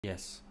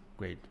Yes,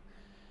 great.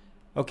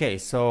 Okay,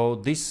 so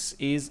this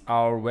is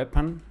our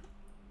weapon.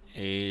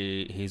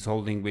 He's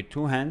holding with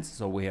two hands,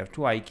 so we have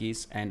two I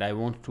keys, and I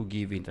want to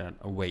give it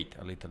a weight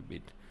a little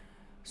bit,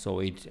 so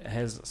it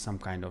has some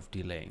kind of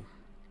delay.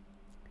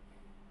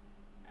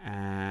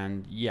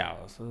 And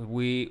yeah, so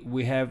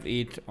we have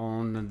it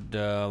on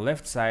the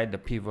left side, the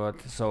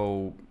pivot,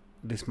 so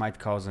this might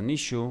cause an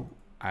issue.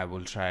 I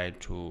will try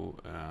to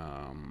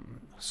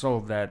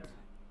solve that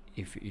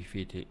if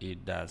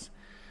it does.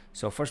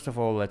 So first of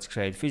all, let's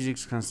create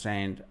physics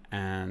constraint,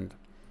 and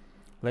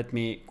let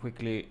me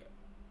quickly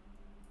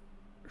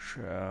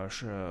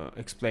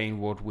explain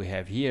what we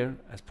have here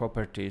as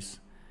properties.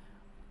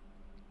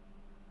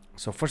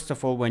 So first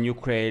of all, when you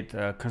create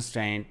a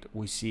constraint,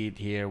 we see it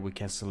here, we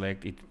can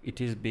select it. It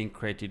is being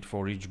created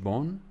for each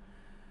bone.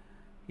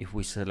 If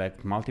we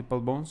select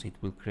multiple bones, it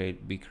will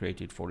be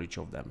created for each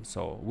of them.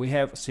 So we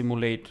have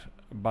simulate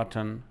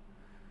button,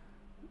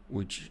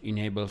 which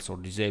enables or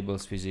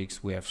disables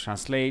physics. We have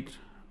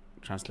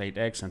translate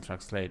X and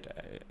translate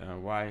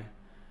Y.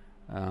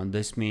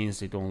 This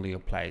means it only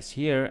applies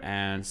here,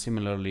 and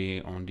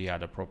similarly on the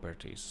other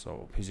properties.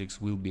 So physics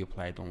will be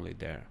applied only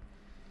there.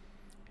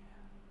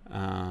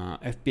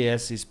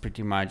 FPS is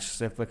pretty much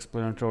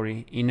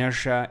self-explanatory.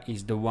 Inertia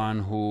is the one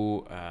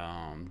who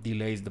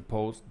delays the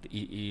pose,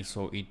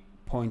 so it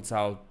points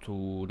out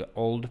to the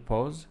old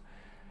pose.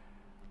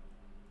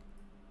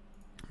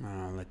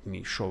 Let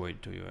me show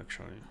it to you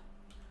actually.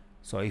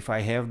 So if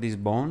I have this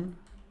bone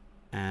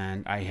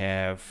and I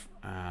have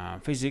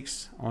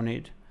physics on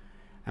it,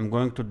 I'm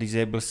going to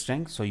disable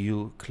strength so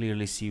you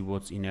clearly see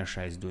what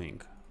inertia is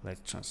doing.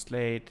 Let's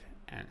translate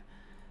and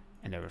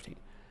everything.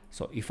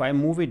 So if I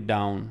move it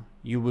down,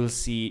 you will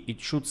see it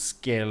should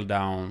scale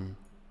down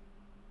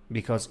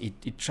because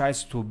it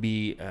tries to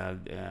be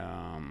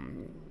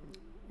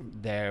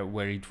there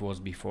where it was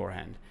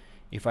beforehand.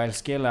 If I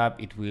scale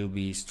up, it will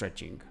be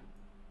stretching.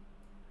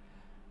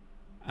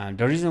 And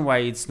the reason why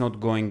it's not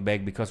going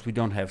back, because we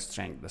don't have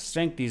strength. The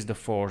strength is the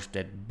force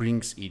that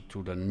brings it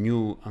to the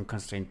new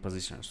unconstrained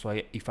position.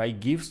 So if I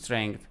give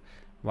strength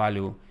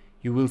value,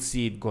 you will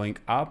see it going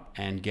up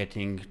and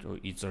getting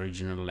to its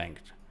original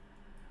length.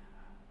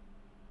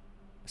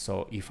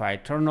 So if I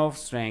turn off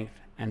strength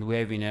and we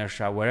have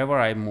inertia, wherever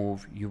I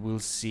move, you will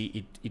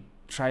see it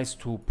tries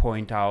to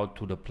point out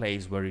to the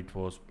place where it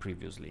was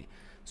previously.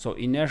 So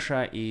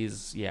inertia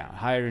is, yeah,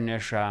 higher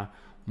inertia,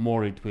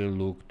 more it will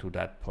look to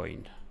that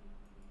point.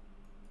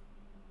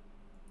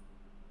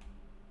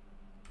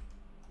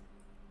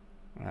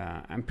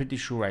 I'm pretty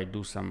sure I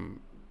do some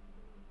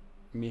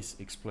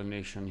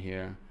mis-explanation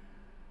here.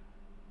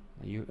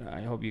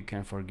 I hope you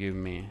can forgive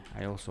me.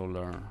 I also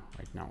learn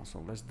right now.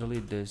 So let's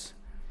delete this.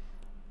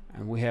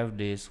 And we have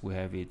this, we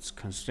have its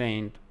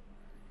constraint.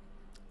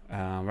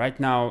 Right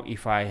now,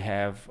 if I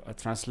have a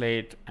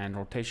translate and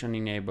rotation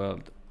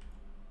enabled,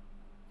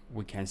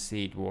 we can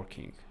see it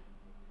working.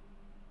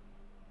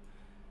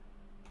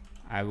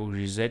 I will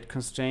reset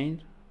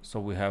constraint,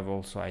 so we have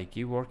also I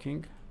key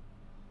working,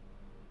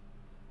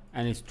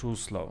 and it's too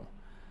slow.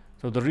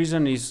 So the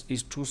reason is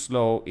too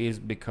slow is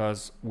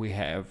because we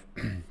have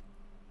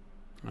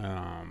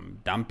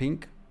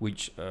damping,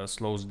 which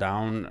slows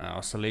down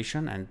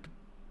oscillation and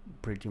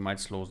pretty much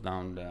slows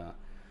down the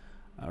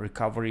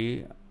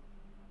recovery.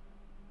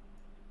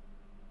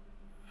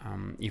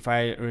 If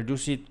I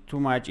reduce it too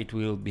much, it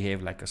will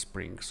behave like a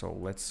spring. So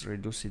let's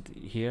reduce it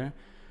here.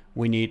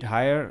 We need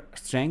higher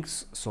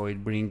strengths, so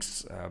it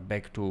brings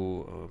back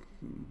to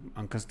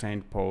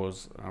unconstrained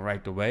pose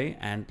right away.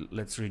 And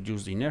let's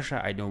reduce the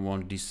inertia. I don't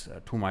want this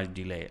too much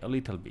delay, a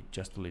little bit,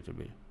 just a little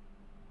bit.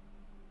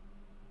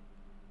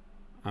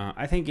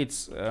 I think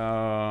it's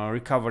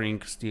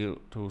recovering still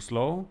too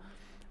slow.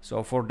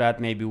 So for that,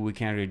 maybe we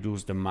can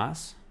reduce the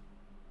mass.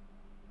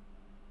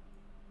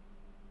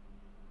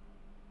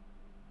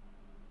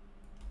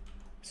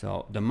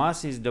 So the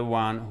mass is the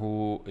one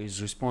who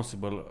is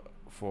responsible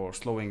for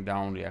slowing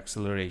down the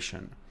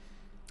acceleration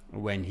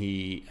when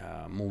he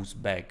moves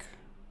back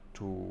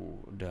to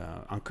the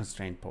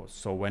unconstrained pose.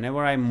 So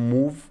whenever I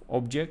move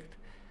object,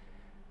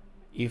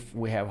 if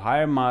we have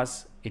higher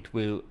mass, it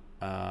will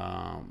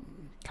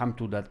come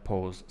to that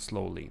pose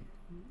slowly.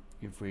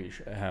 If we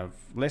have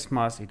less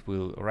mass, it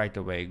will right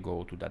away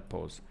go to that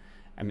pose.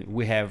 I mean,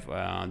 we have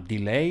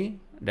delay,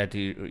 that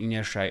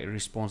inertia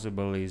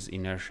responsible is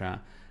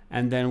inertia,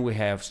 and then we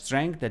have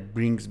strength that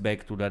brings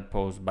back to that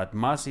pose, but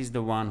mass is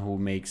the one who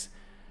makes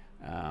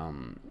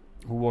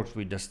who works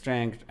with the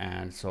strength,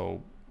 and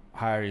so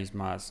higher is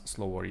mass,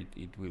 slower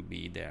it will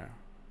be there.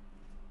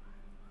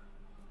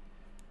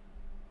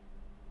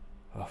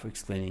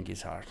 Explaining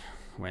is hard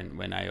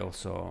when I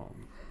also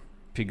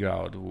figure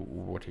out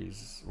what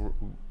is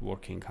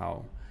working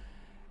how.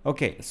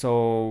 Okay,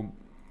 so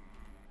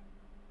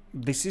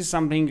this is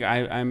something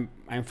I'm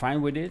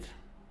fine with it.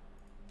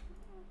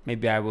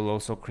 Maybe I will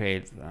also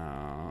create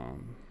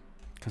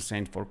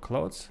constraint for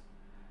clothes.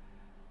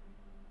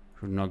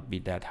 Should not be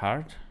that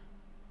hard.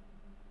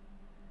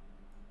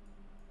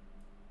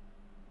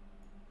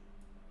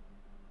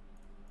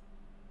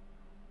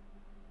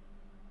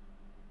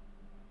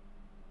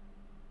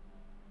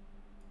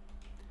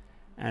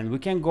 And we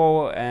can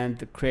go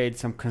and create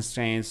some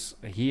constraints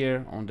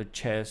here on the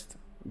chest,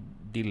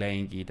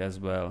 delaying it as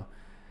well,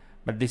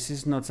 but this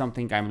is not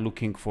something I'm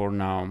looking for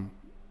now.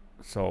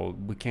 So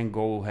we can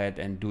go ahead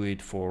and do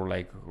it for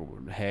like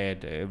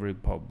head, every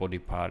body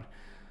part,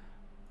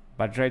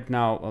 but right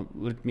now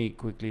let me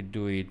quickly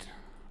do it.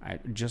 I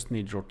just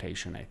need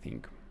rotation, I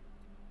think.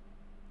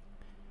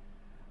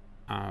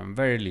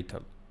 Very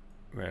little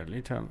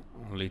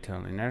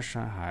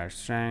inertia, higher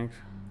strength,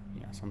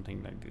 yeah,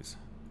 something like this.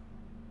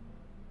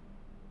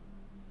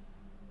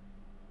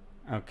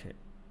 Okay,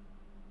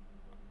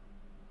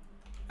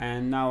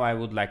 and now I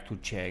would like to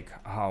check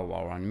how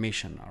our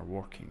animation are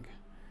working.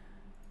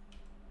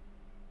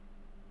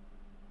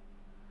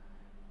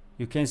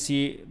 You can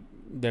see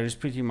there is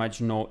pretty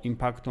much no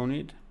impact on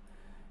it.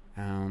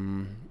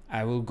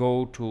 I will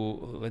go to,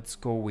 let's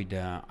go with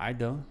the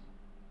idle.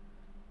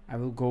 I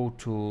will go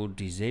to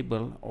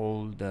disable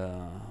all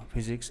the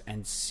physics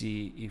and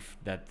see if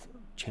that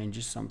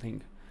changes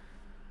something.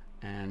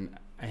 And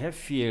I have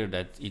fear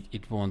that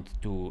it won't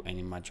do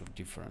any much of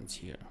difference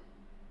here.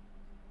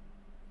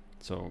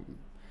 So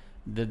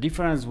the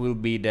difference will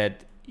be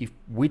that if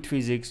with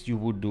physics you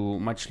would do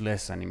much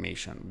less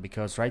animation,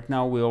 because right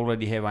now we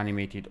already have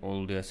animated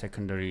all the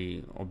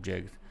secondary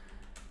objects.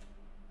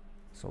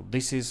 So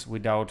this is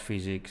without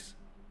physics,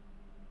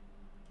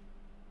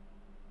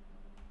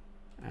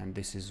 and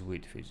this is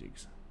with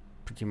physics.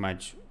 Pretty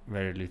much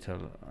very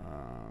little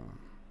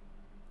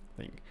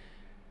thing.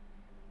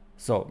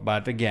 So,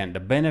 but again, the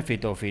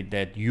benefit of it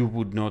that you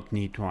would not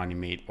need to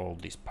animate all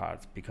these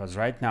parts, because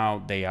right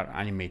now they are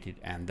animated,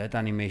 and that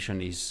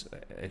animation is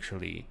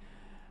actually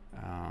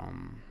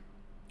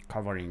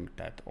covering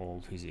that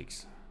all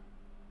physics.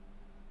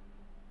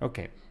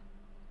 Okay,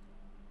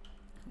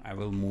 I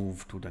will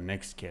move to the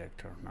next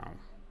character now,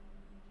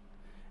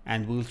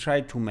 and we'll try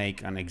to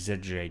make an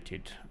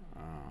exaggerated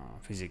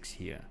physics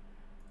here.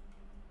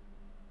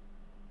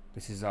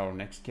 This is our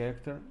next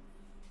character.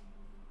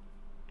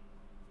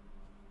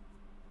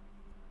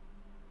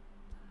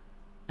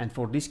 And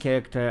for this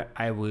character,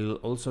 I will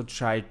also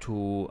try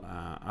to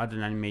add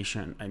an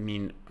animation,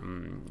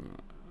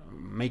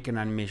 make an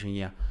animation,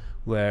 yeah,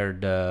 where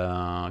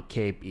the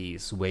cape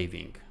is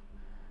waving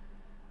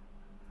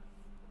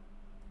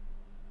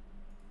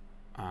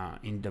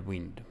in the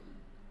wind.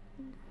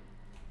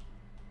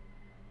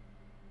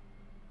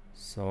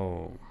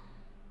 So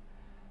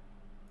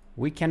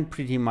we can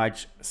pretty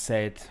much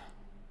set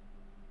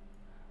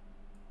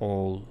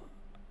all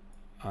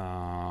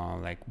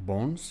like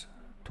bones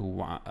to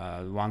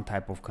one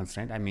type of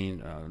constraint.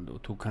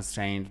 To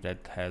constraint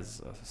that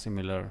has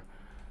similar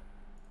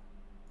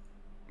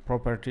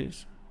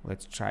properties.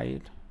 Let's try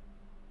it.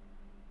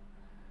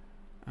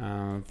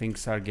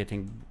 Things are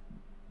getting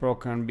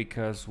broken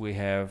because we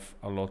have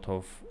a lot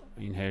of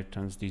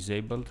inheritance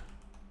disabled,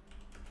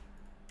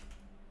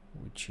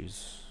 which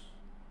is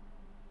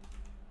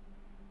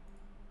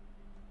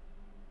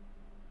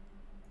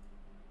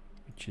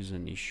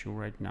an issue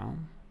right now,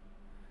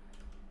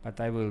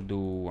 but I will do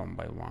one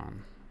by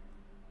one.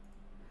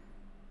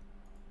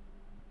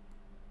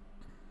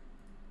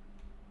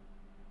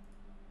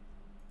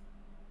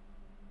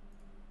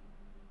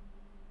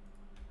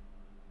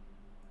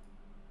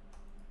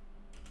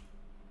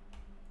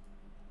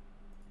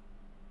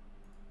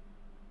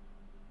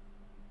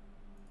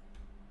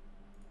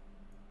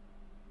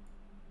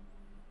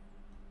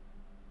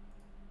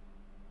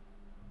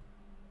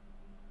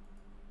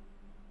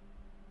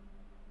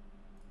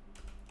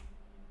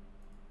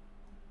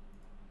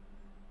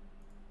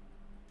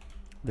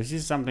 This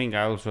is something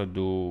I also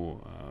do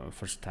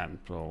first time,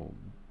 so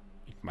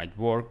it might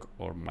work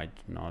or might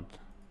not.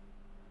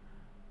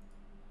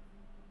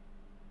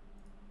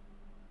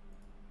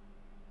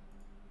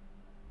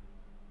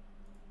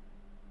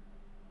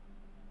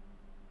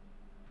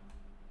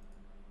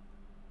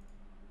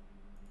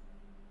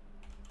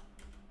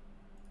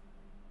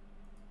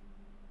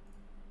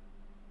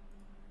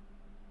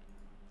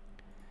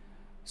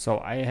 So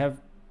I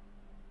have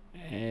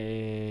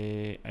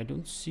I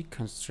don't see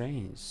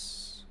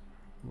constraints.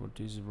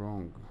 What is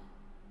wrong?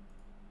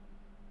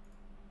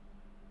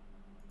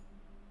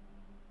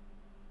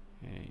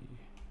 Hey.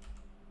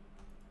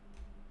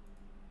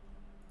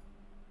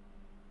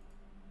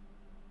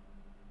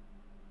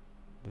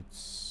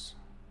 That's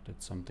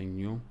something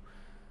new.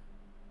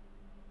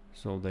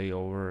 So they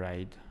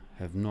override.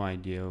 Have no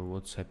idea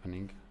what's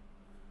happening.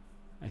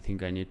 I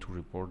think I need to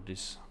report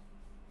this.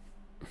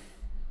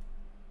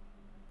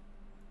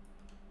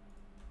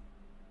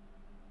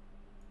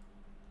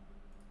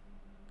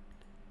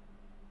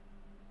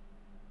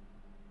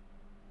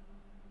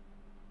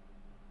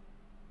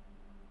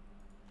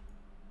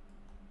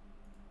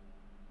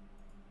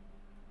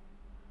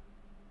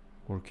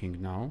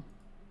 Working now.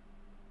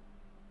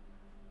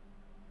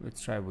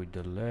 Let's try with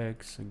the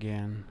legs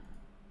again.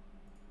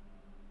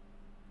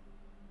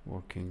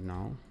 Working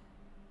now.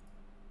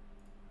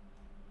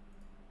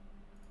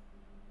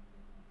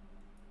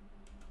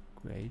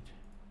 Great.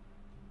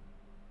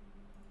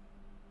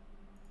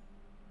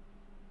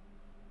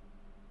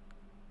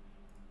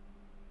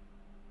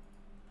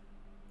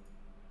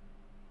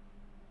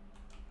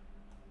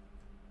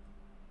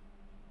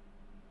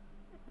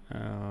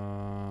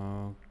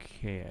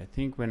 Okay, I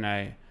think when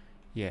I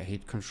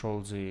hit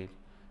Control Z,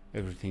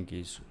 everything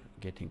is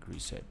getting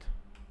reset,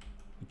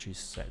 which is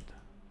sad.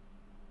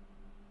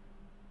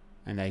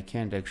 And I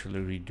can't actually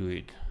redo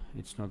it.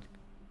 It's not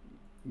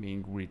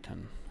being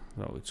written,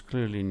 so it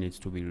clearly needs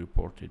to be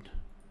reported.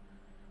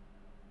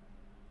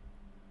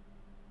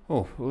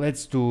 Oh,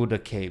 let's do the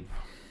cave,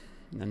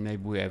 and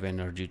maybe we have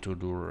energy to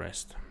do the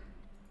rest.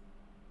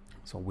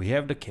 So we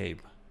have the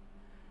cave,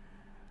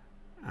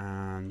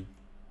 and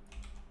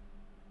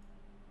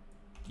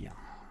yeah,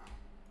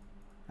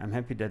 I'm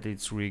happy that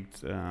it's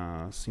rigged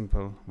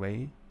simple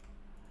way.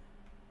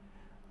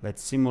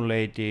 Let's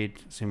simulate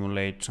it,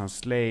 simulate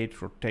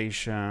translate,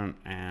 rotation,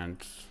 and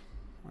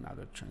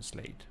another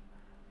translate.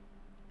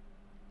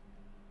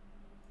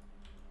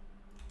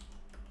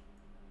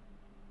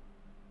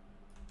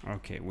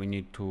 Okay, we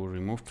need to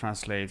remove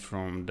translate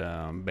from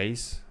the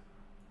base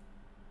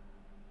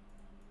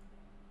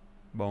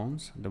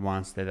bones, the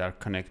ones that are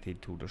connected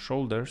to the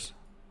shoulders.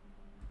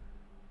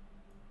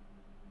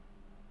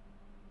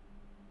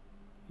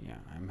 Yeah,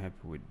 I'm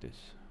happy with this.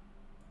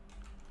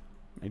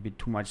 Maybe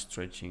too much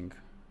stretching.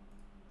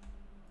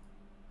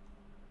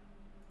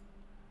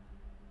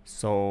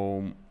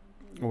 So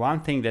one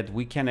thing that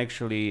we can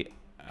actually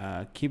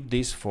keep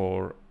this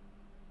for,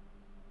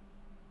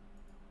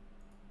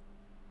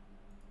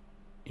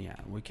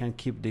 we can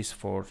keep this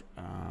for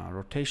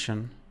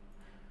rotation,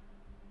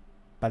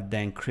 but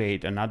then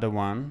create another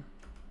one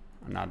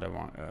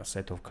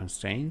set of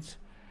constraints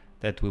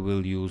that we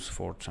will use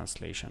for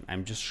translation.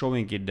 I'm just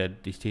showing it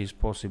that this is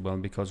possible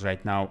because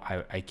right now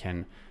I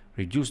can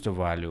reduce the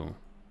value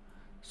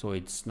so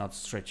it's not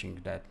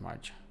stretching that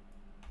much.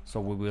 So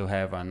we will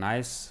have a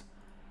nice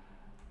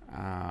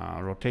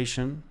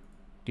rotation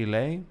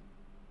delay,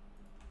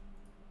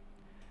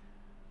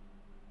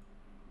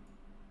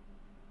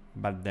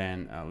 but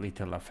then a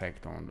little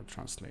effect on the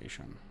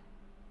translation.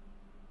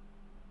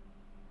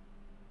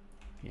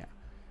 Yeah.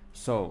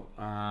 So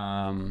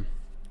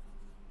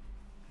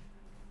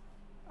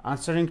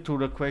answering to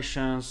the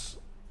questions,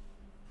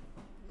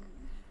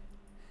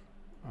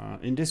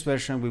 in this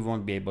version we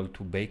won't be able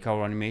to bake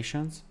our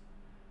animations,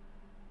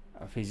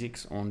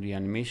 physics on the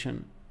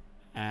animation,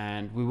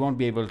 and we won't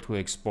be able to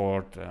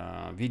export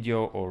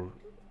video or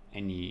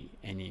any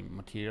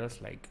materials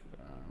like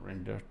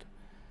rendered.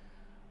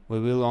 We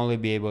will only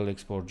be able to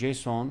export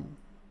JSON,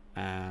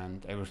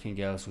 and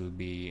everything else will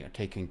be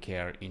taken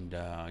care in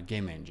the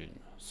game engine,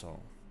 so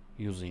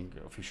using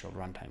official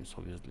runtimes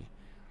obviously.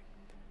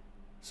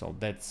 So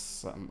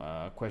that's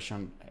a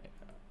question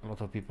a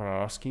lot of people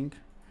are asking.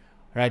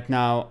 Right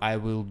now I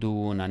will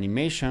do an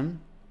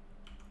animation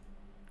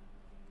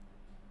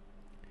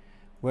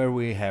where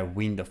we have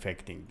wind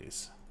affecting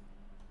this.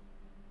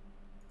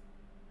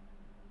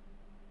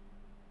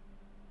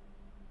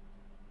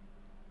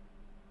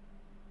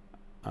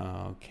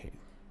 Okay.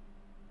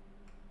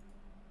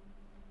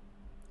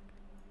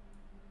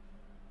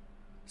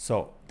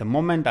 So the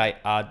moment I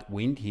add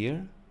wind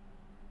here,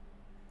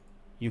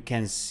 you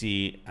can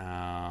see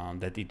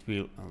that it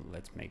will,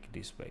 let's make it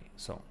this way.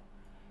 So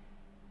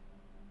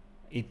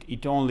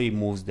it only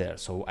moves there,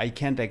 so I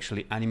can't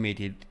actually animate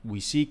it. We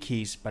see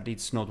keys, but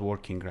it's not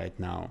working right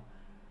now.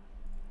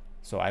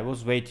 So I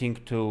was waiting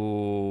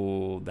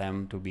to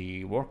them to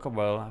be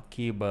workable,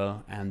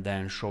 keyable, and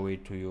then show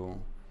it to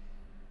you.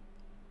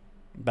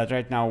 But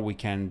right now we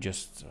can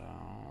just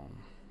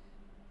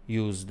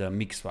use the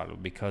mix value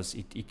because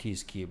it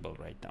is keyable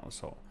right now.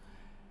 So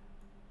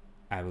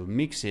I will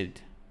mix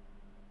it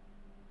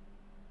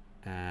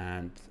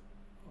and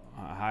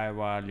a high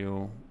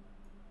value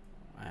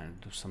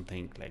and do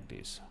something like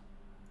this.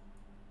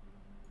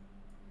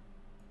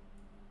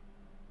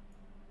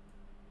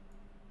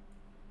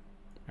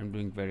 I'm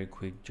doing very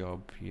quick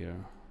job here.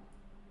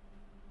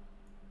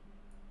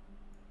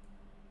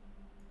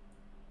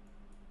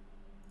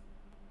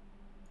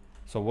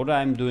 So what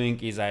I'm doing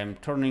is I'm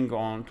turning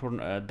on,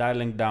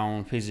 dialing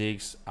down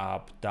physics,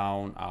 up,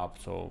 down, up,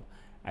 so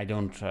I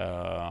don't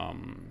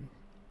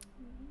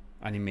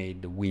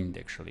animate the wind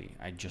actually.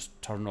 I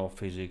just turn off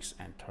physics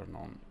and turn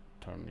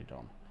it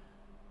on.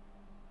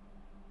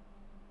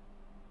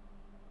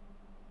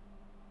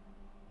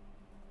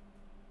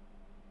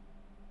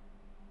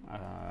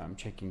 I'm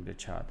checking the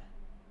chat.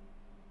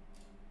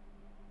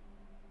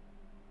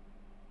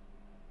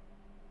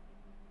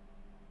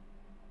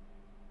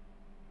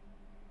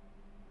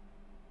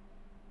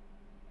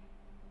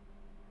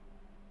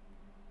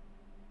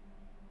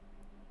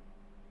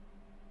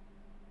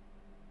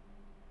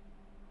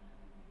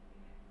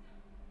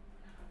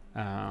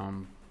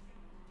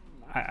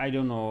 I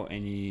don't know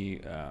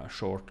any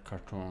short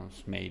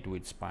cartoons made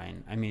with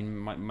spine. I mean,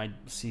 might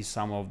see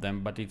some of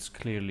them, but it's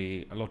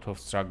clearly a lot of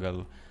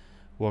struggle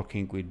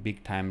working with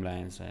big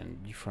timelines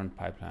and different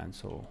pipelines.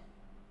 So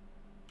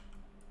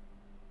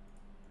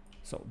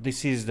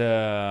this is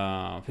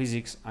the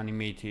physics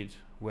animated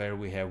where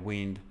we have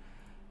wind.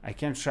 I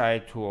can try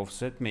to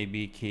offset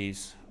maybe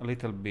keys a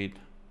little bit,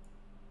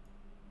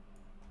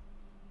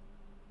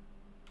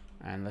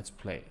 and let's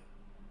play.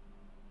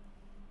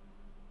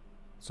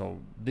 So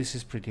this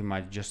is pretty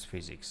much just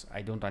physics.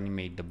 I don't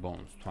animate the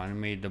bones. To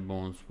animate the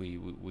bones,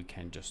 we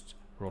can just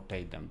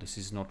rotate them. This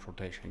is not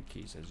rotation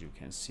keys, as you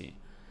can see.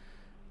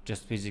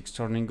 Just physics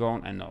turning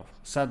on and off.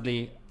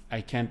 Sadly,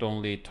 I can't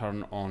only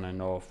turn on and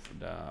off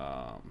the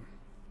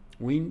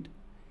wind,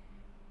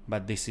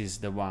 but this is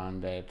the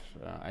one that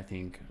I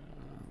think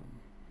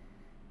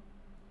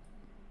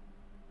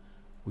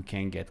we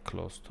can get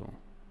close to.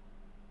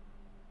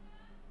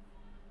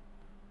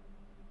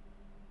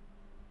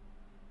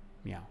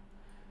 Yeah.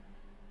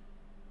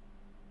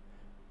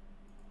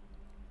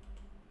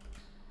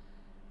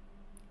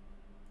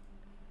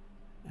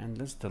 And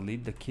let's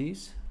delete the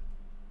keys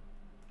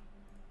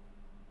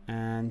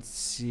and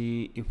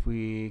see if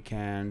we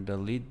can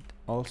delete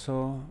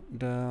also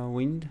the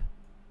wind.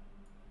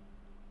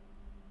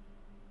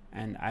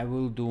 And I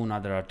will do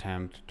another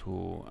attempt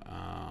to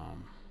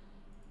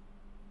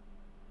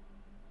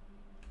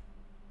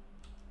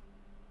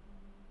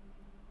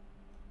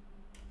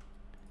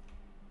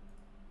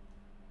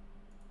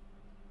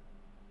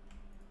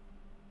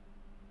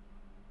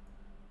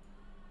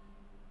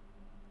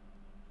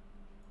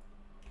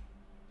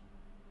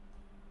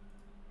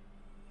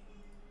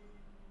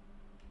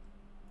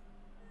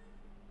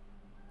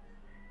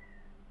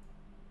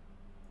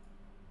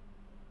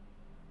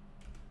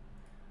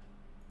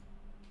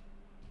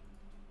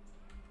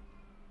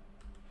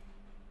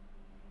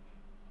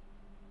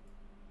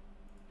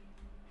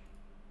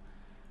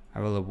I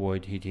will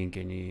avoid hitting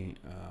any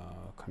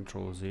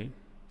Control Z.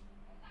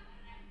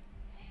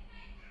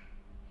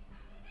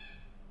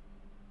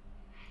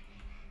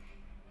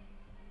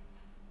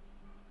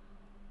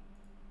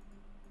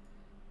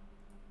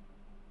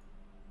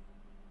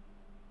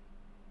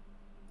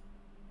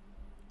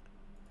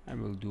 I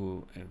will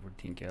do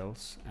everything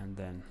else and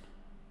then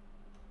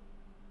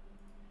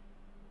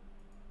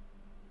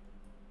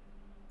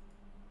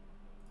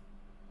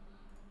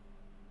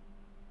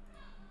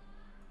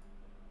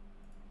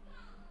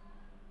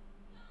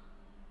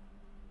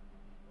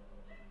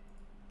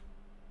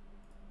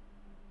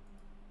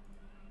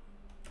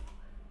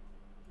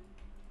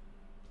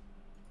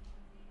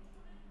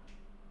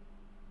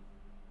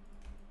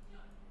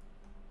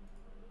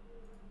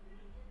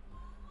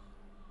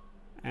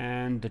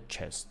and the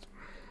chest.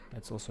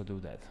 Let's also do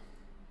that.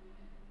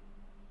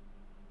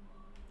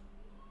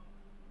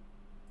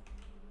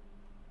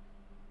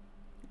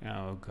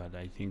 Oh god,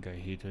 I think I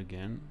hit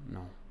again.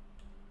 No,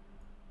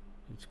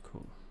 it's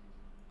cool.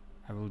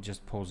 I will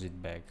just pause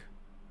it back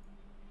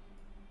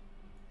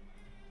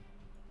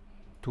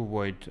to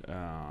avoid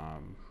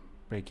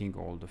breaking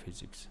all the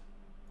physics.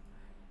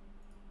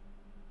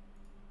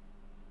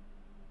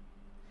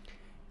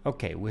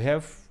 Okay, we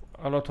have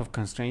a lot of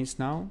constraints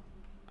now.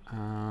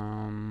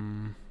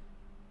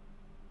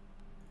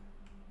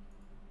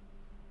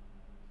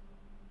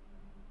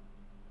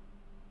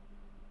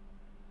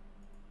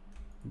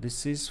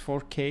 This is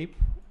for cape.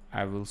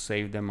 I will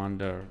save them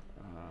under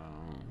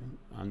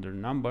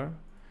number,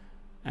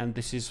 and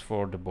this is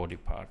for the body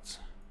parts,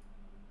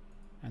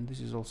 and this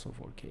is also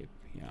for cape.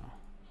 Yeah.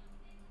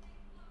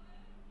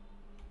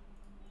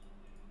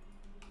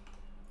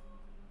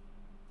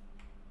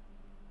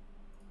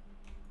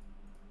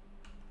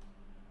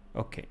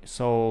 Okay,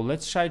 so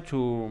let's try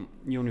to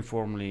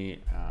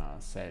uniformly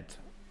set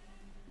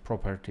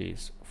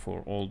properties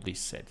for all this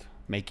set,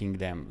 making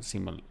them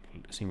similar.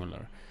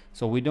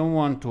 So we don't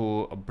want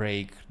to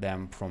break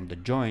them from the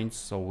joints,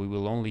 so we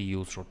will only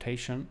use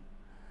rotation.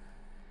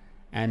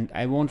 And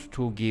I want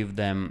to give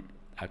them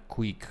a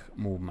quick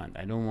movement.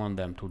 I don't want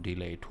them to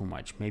delay too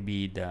much.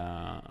 Maybe the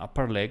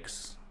upper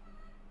legs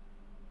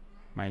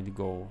might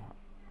go,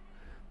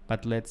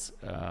 but let's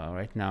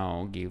right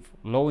now give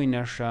low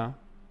inertia.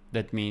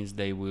 That means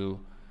they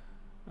will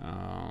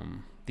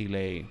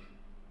delay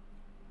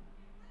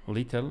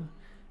little,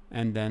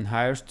 and then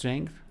higher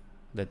strength.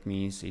 That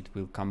means it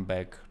will come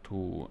back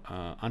to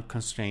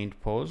unconstrained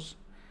pose,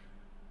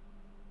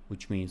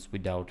 which means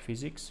without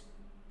physics.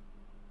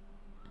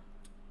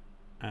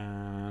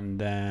 And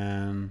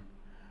then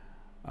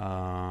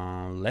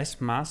less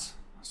mass,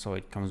 so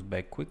it comes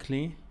back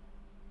quickly.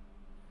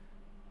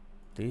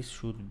 This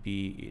should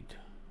be it.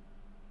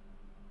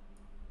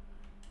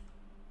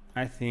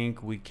 I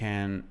think we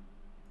can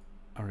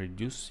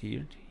reduce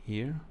it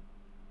here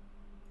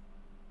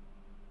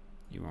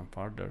even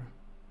further.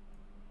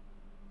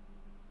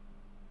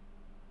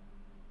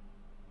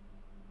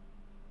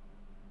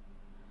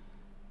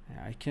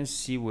 I can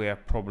see we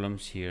have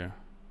problems here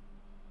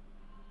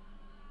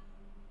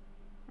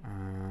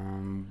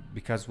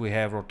because we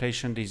have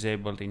rotation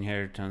disabled,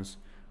 inheritance.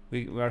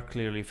 We are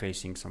clearly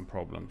facing some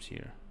problems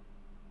here.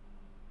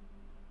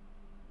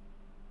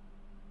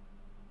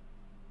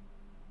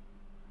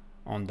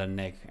 On the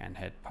neck and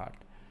head part,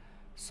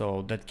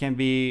 so that can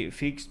be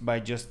fixed by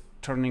just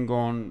turning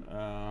on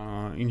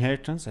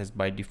inheritance as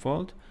by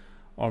default,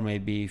 or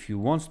maybe if you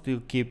want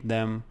to keep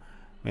them,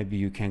 maybe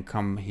you can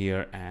come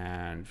here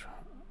and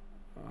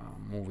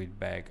move it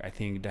back. I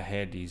think the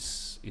head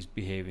is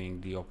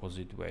behaving the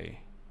opposite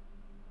way.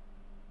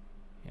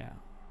 Yeah,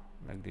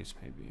 like this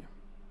maybe.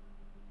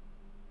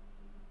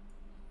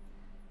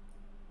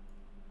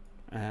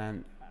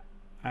 And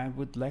I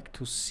would like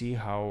to see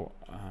how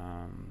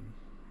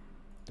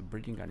the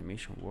breathing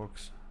animation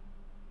works.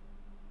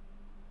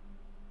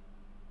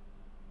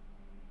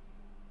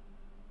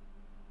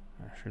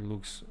 She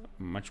looks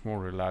much more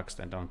relaxed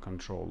and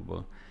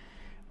uncontrollable,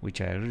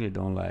 which I really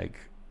don't like.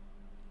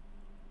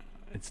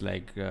 It's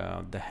like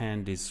the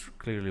hand is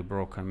clearly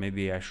broken.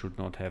 Maybe I should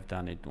not have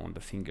done it on the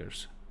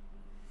fingers.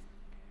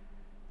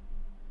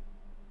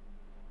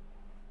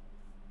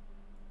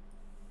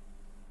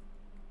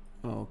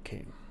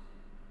 Okay.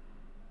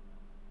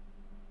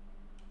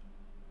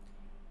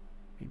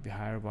 Maybe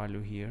higher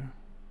value here.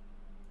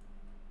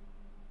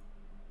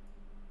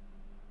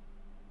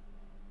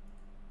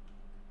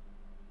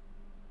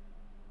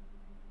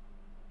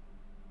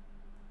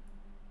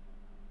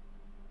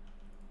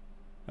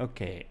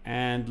 Okay,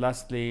 and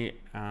lastly,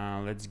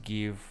 let's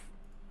give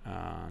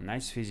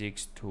nice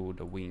physics to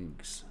the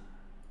wings.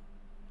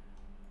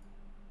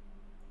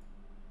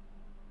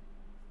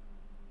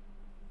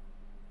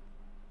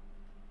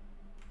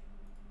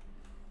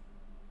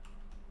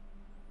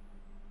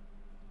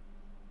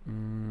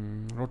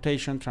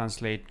 Rotation,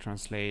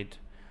 translate,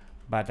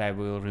 but I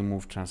will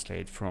remove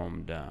translate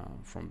from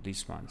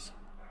these ones.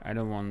 I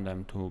don't want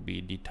them to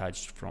be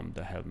detached from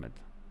the helmet.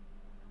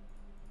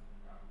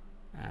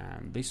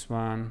 And this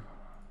one,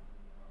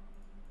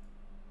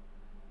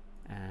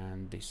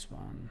 and this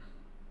one.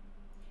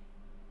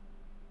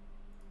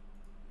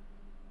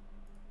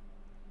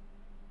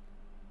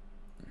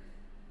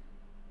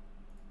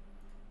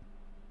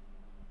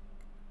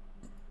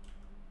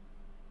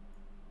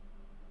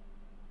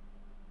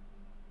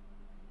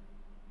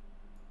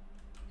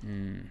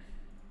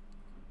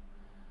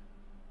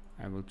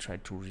 I will try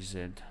to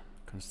reset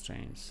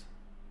constraints.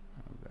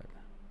 Oh God.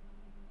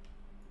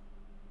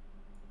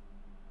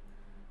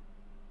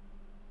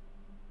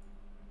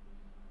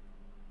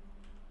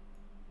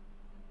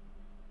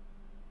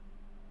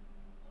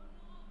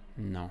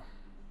 No.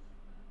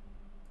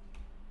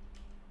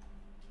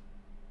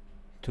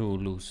 Too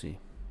loosey.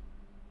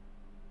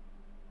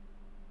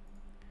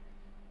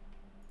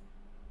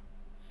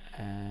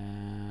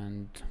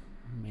 And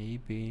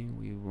maybe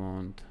we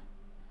want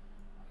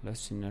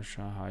less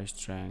inertia, high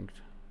strength,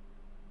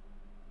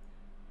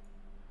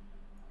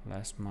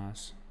 less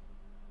mass.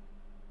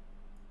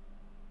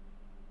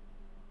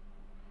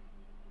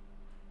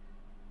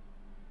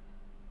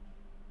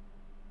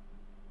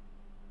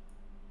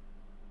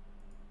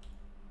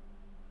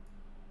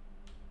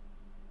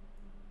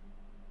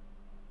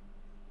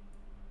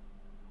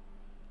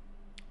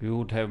 We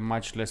would have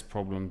much less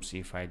problems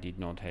if I did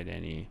not have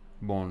any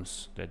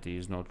bones that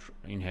is not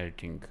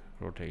inheriting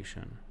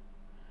rotation.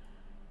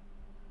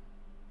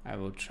 I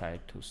will try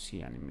to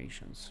see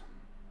animations.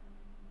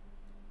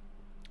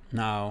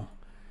 Now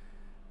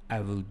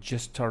I will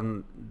just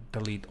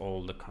delete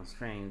all the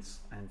constraints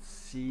and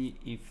see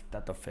if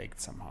that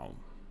affects somehow.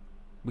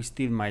 We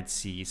still might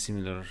see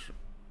similar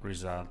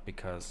result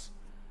because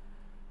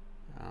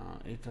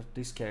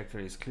this character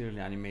is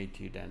clearly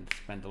animated and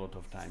spent a lot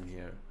of time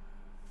here.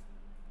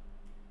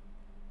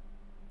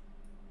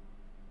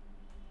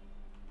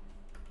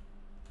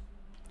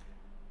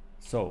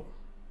 So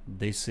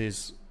this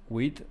is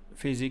with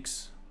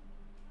physics,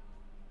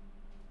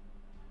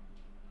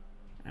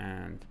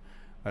 and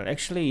well,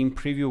 actually in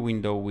preview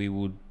window we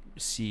would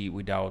see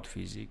without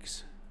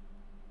physics.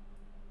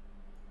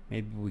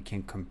 Maybe we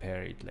can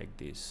compare it like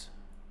this.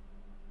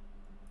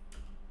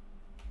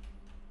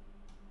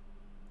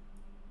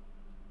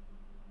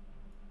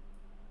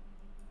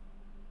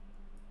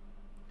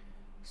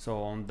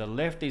 So on the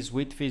left is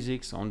with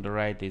physics, on the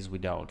right is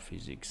without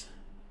physics.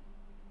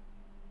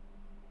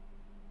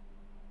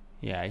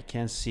 Yeah, I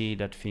can see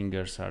that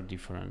fingers are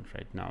different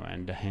right now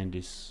and the hand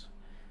is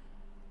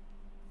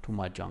too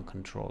much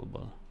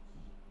uncontrollable.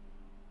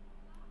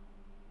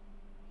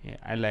 Yeah,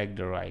 I like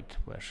the right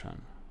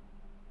version.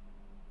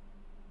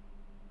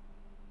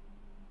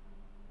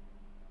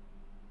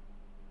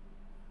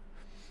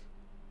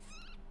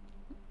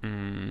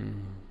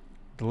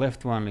 The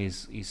left one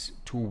is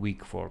too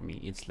weak for me.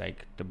 It's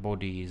like the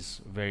body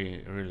is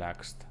very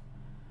relaxed.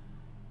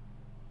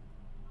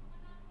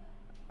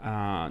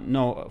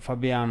 No,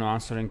 Fabiano,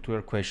 answering to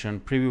your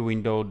question, preview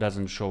window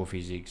doesn't show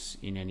physics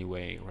in any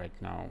way right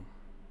now.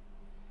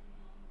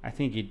 I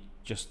think it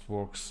just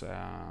works.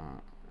 Yeah,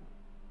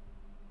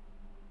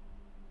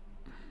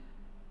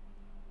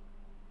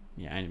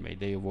 anyway,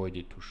 they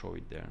avoided to show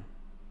it there.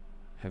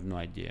 Have no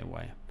idea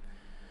why.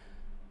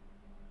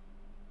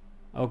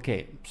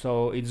 Okay,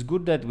 so it's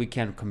good that we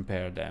can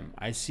compare them.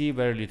 I see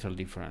very little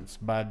difference,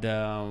 but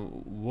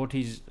what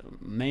is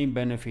main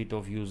benefit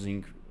of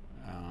using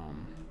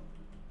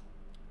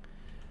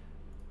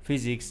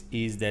physics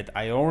is that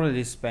I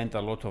already spent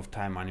a lot of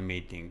time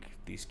animating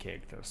these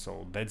characters,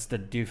 so that's the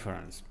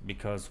difference.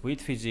 Because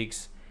with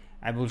physics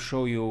I will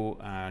show you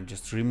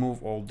just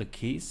remove all the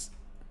keys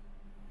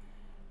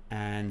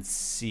and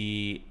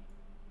see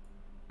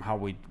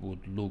how it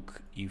would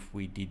look if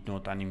we did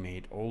not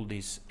animate all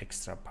these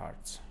extra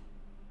parts.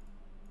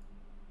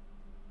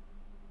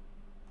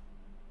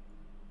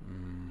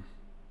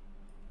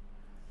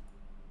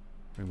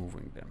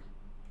 removing them.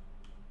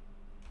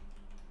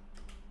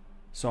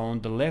 So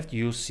on the left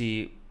you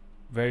see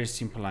very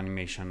simple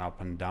animation up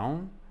and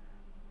down,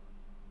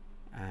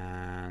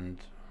 and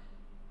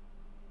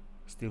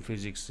still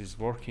physics is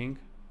working.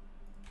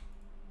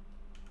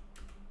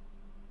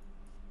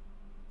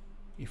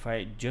 If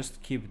I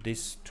just keep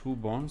these two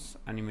bones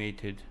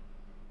animated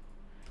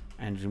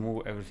and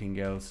remove everything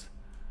else,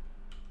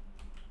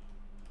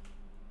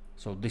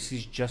 so this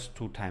is just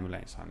two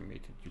timelines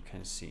animated, you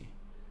can see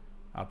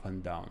up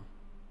and down.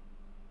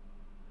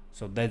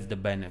 So that's the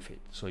benefit.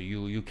 So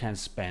you can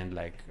spend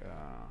like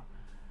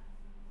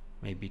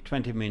maybe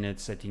 20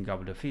 minutes setting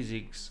up the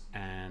physics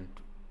and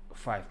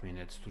 5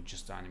 minutes to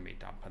just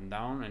animate up and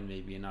down, and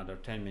maybe another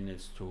 10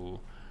 minutes to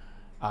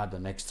add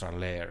an extra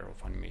layer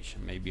of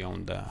animation, maybe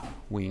on the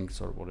wings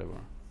or whatever.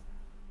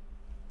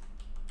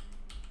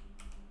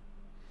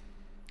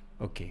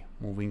 Okay,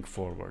 moving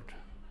forward.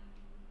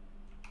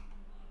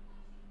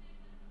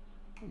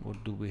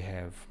 What do we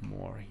have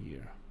more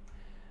here?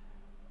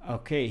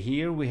 Okay,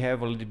 here we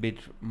have a little bit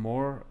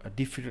more a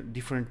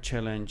different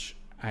challenge.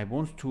 I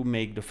want to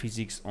make the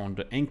physics on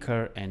the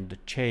anchor and the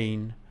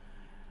chain,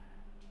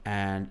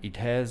 and it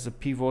has a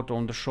pivot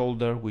on the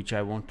shoulder which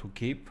I want to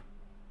keep,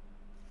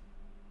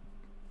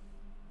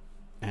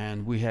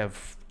 and we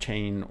have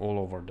chain all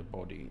over the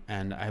body,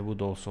 and I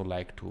would also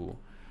like to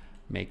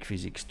make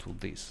physics to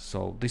this.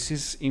 So this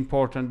is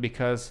important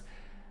because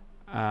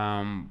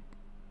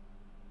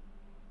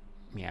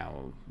yeah,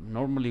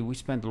 normally we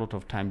spend a lot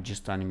of time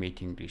just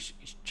animating these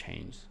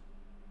chains.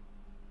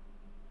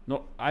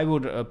 No, I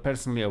would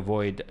personally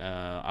avoid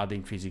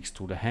adding physics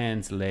to the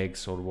hands,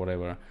 legs, or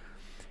whatever,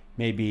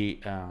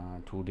 maybe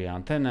to the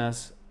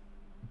antennas,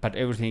 but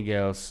everything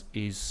else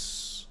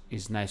is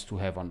nice to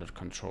have under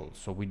control,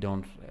 so we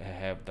don't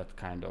have that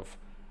kind of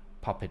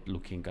puppet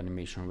looking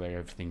animation where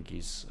everything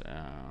is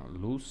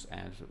loose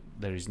and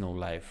there is no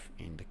life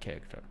in the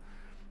character.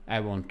 I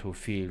want to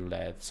feel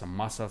that some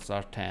muscles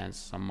are tense,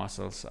 some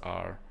muscles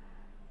are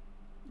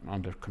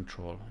under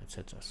control,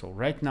 etc. So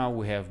right now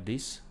we have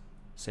this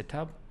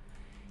setup.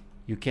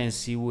 You can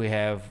see we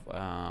have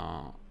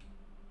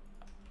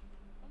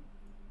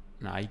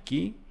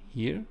Nike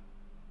here,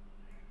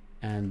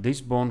 and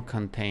this bone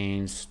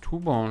contains two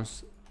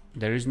bones.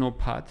 There is no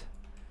pad,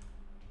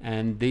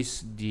 and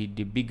this the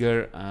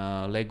bigger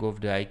leg of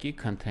the Nike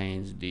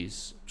contains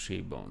these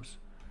three bones.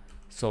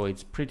 So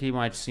it's pretty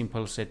much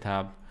simple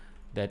setup.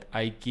 That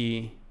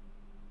Ike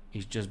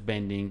is just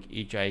bending.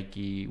 Each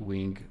Ike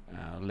wing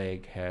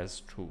leg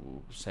has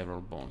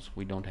several bones.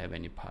 We don't have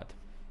any pad.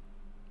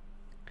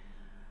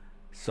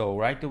 So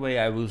right away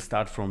I will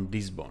start from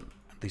this bone.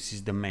 This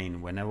is the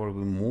main. Whenever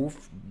we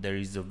move, there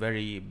is a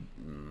very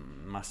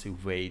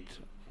massive weight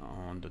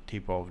on the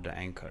tip of the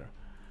anchor.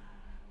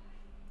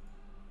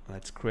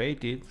 Let's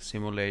create it,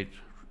 simulate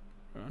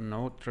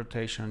no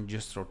rotation,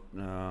 just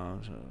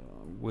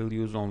we'll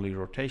use only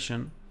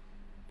rotation.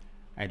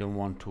 I don't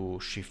want to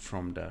shift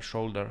from the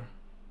shoulder,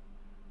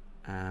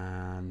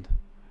 and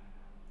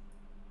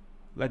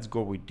let's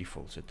go with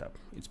default setup.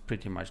 It's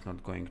pretty much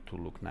not going to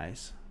look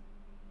nice.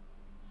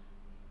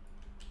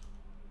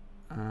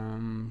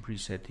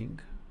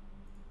 Resetting.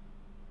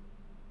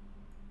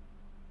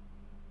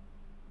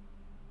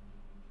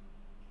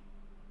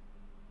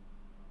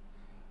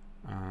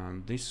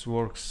 This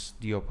works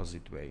the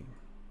opposite way.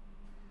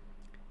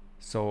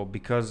 So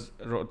because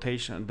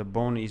rotation, the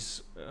bone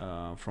is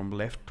from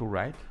left to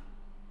right,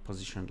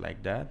 positioned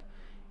like that,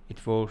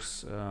 it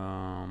works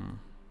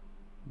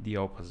the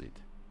opposite.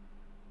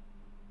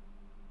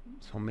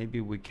 So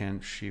maybe we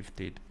can shift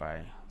it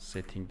by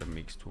setting the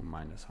mix to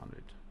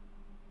 -100.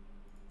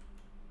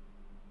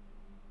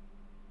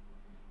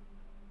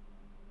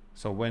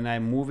 So when I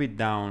move it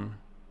down,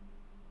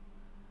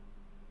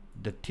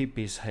 the tip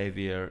is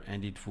heavier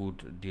and it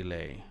would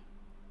delay.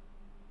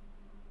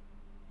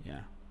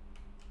 Yeah.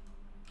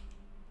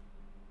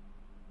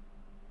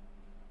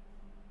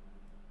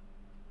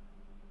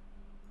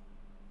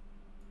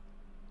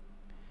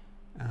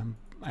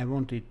 I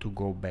want it to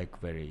go back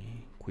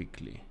very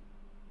quickly.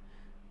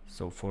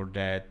 So for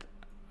that,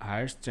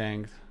 higher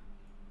strength,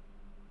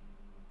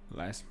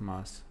 less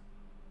mass,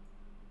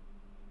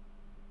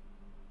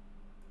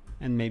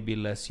 and maybe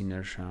less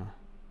inertia.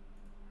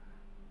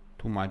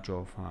 Too much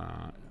of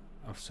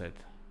offset.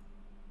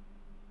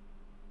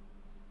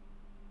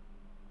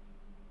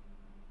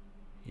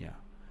 Yeah.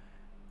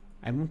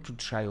 I want to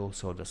try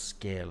also the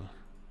scale.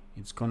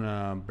 It's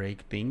gonna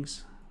break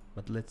things,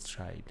 but let's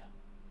try it.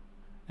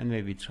 And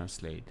maybe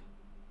translate.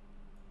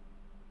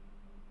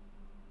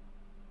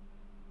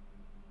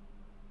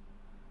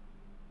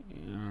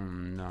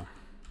 No.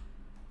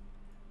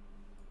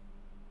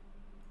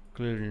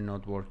 Clearly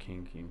not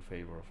working in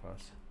favor of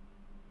us.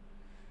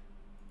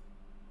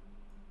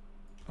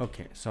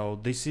 Okay, so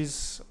this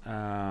is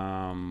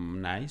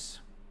nice.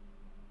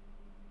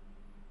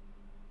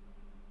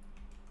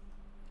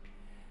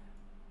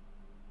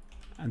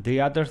 And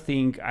the other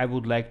thing, I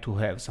would like to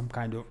have some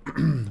kind of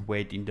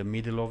weight in the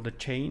middle of the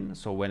chain,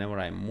 so whenever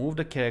I move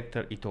the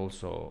character, it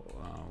also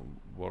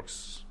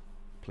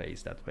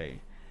plays that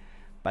way.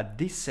 But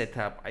this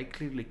setup, I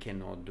clearly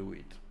cannot do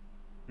it.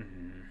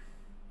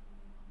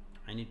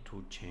 I need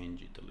to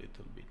change it a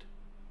little bit.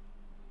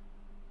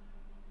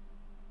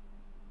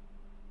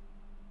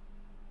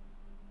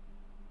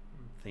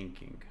 I'm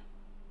thinking.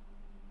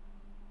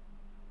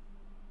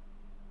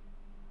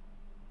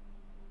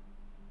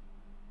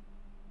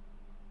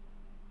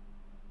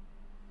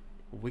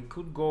 We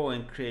could go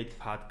and create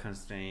path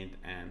constraint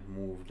and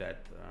move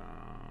that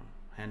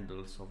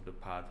handles of the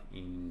path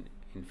in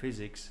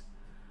physics,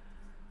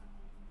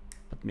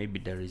 but maybe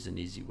there is an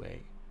easy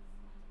way.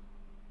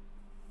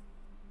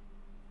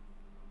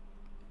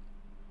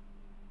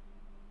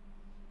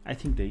 I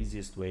think the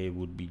easiest way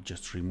would be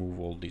just remove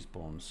all these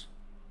bonds,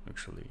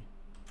 actually.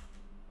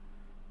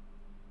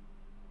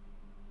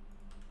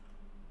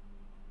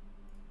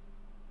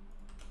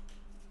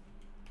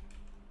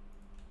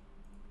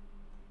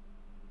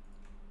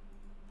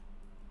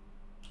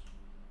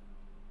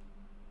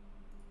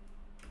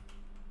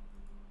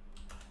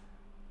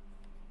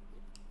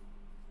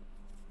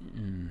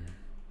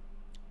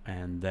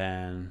 And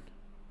then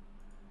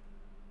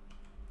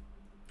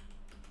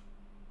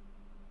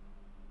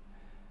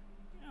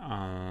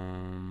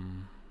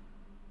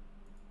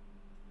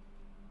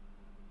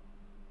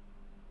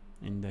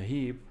in the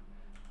heap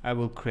I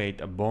will create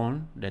a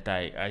bond that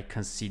I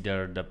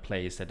consider the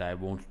place that I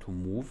want to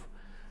move.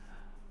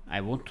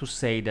 I want to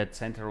say that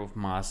center of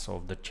mass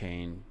of the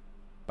chain,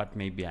 but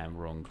maybe I'm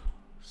wrong.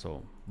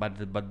 So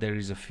but there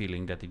is a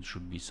feeling that it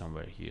should be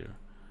somewhere here.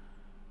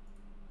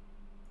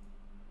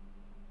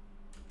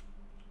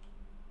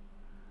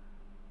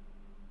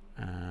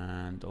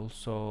 And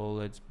also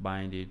let's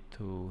bind it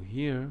to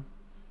here.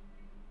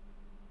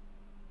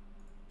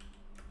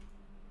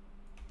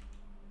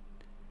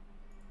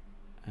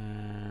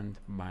 And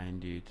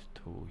bind it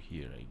to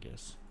here, I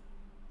guess.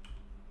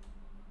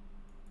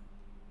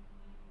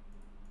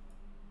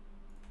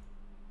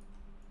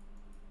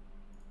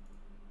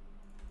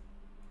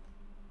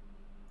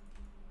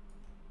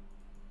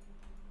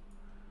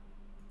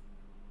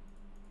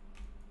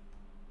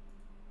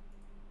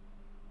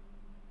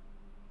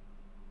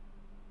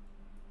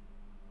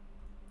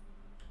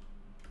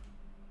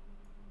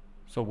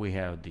 So we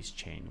have this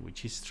chain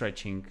which is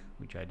stretching,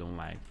 which I don't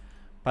like,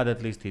 but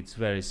at least it's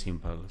very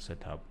simple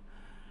setup.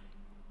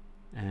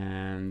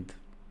 And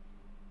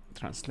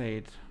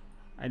translate,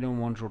 I don't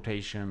want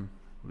rotation,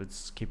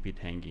 let's keep it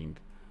hanging.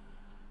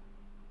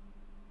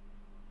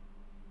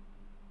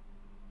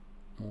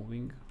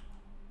 Moving.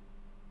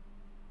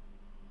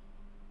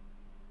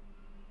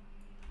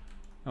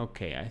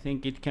 Okay, I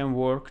think it can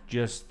work,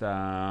 just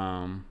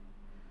less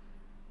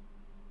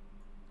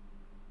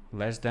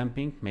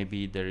damping.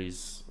 Maybe there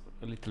is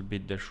a little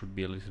bit, there should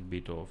be a little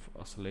bit of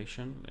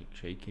oscillation, like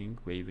shaking,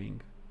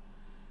 waving,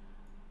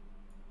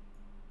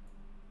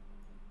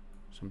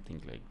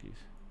 something like this.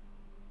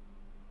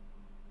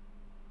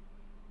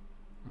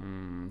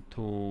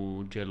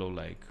 Too jello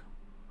like,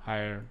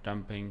 higher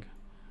damping.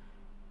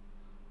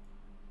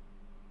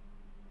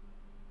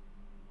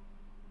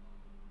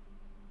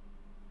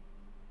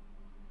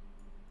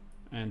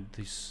 And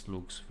this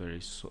looks very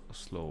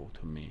slow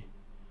to me.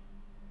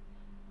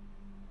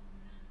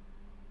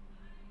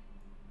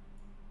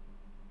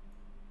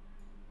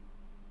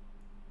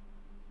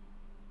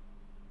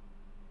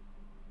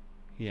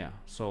 Yeah,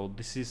 so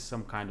this is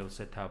some kind of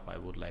setup I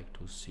would like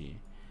to see,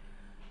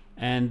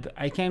 and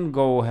I can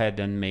go ahead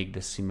and make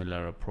the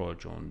similar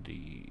approach on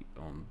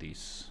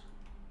this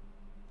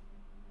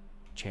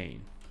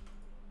chain.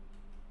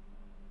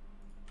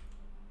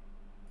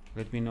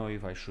 Let me know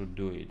if I should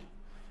do it.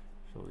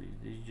 So is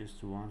this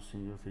just one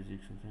single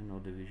physics and no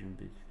division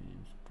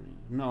between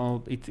springs?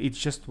 No, it's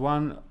just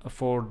one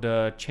for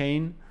the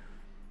chain.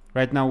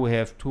 Right now we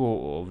have two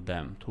of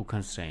them, two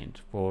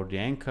constraints, for the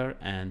anchor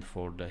and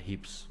for the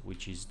hips,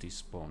 which is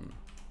this bond.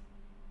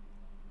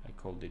 I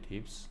called it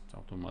hips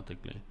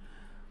automatically.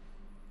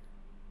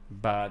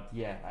 But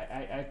yeah,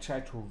 I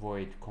try to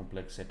avoid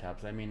complex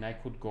setups. I mean, I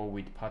could go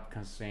with path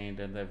constraint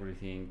and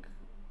everything,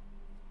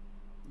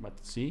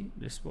 but see,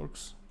 this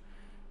works.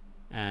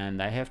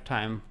 And I have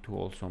time to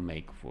also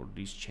make for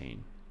this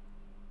chain.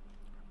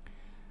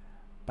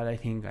 But I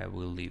think I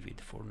will leave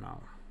it for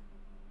now.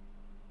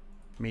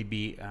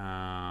 Maybe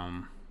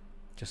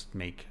just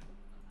make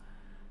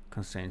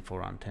constraint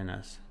for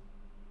antennas.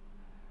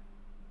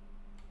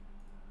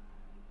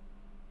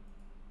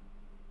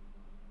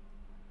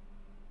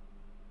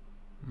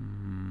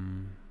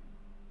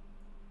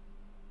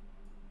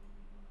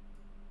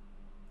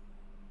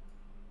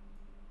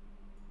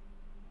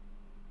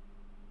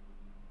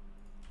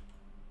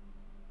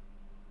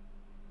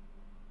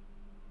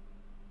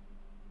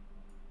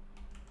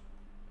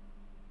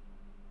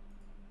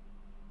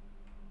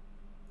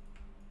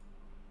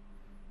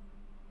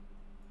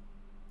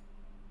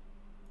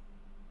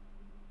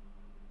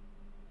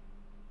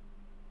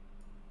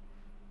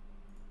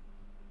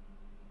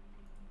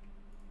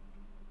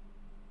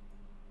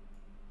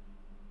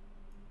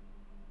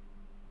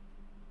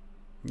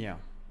 Yeah.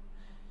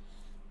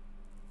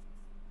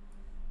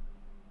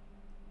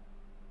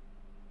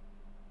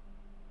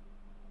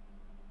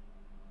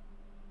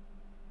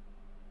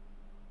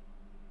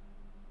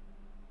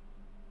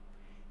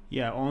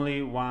 Yeah,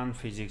 only one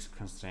physics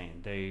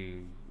constraint.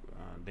 They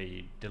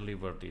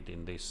delivered it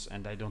in this,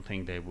 and I don't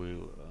think they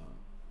will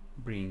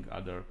bring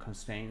other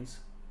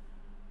constraints.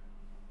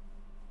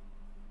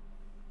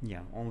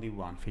 Yeah, only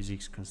one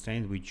physics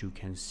constraint, which you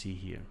can see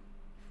here,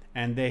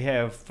 and they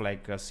have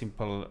like a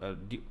simple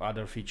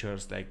other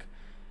features like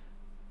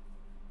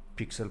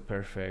pixel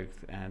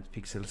perfect and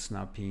pixel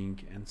snapping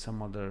and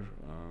some other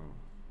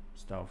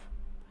stuff,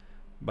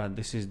 but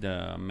this is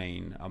the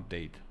main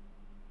update.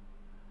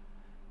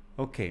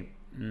 Okay,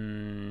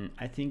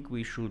 I think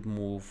we should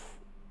move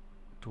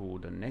to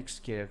the next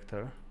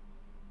character,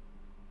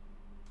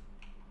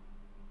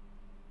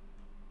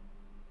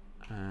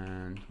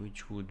 and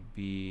which would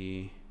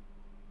be,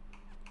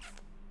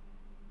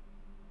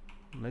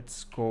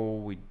 let's go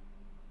with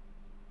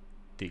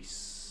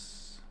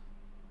this.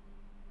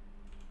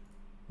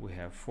 We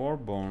have 4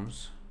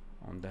 bones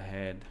on the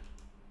head.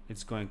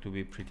 It's going to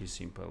be pretty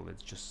simple.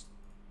 Let's just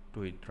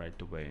do it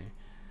right away.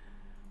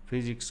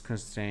 Physics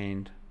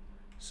constraint,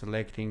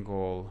 selecting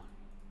all,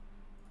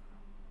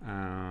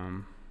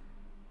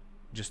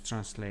 just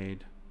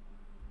translate,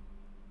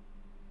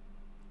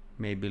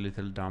 maybe a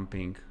little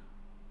dumping,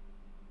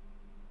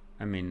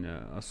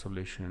 a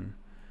solution,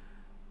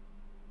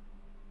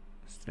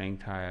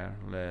 strength higher,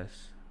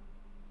 less,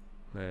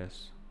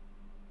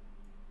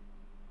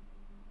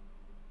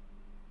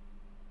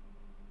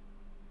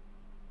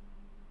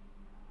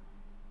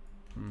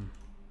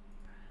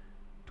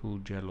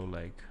 too jello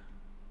like.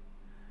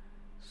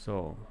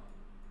 So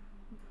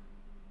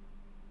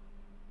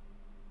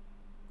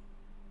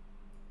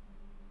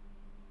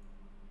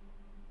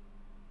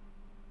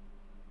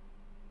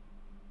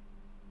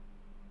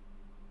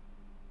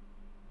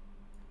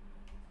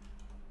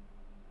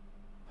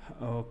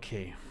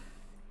okay,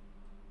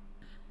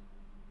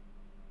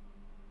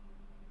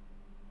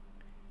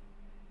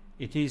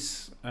 it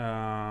is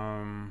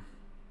very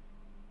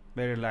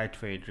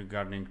lightweight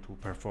regarding to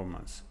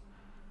performance,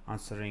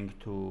 answering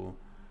to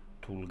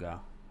Tulga.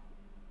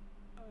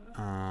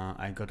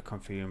 I got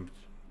confirmed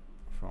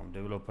from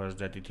developers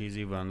that it is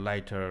even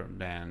lighter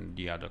than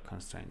the other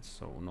constraints,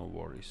 so no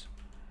worries.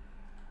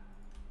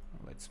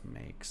 Let's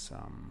make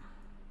some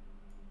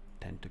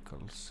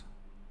tentacles.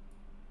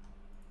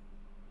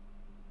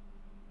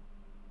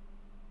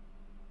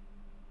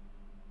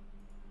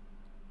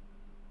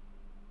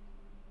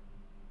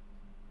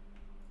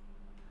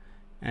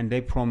 And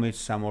they promise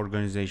some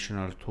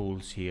organizational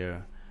tools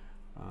here,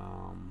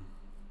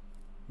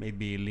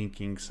 maybe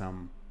linking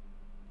some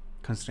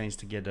constraints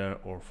together,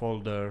 or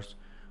folders,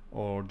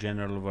 or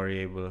general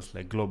variables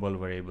like global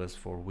variables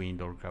for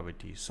wind or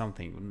gravity.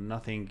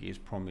 Nothing is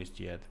promised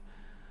yet,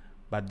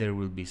 but there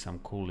will be some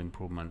cool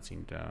improvements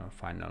in the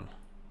final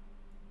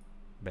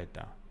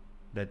beta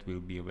that will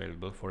be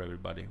available for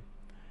everybody.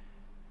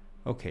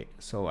 Okay,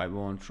 so I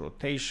want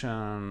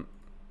rotation,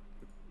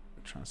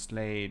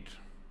 translate.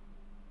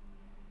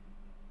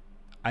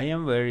 I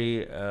am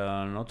very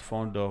not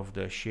fond of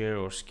the share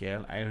or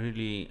scale. I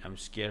really am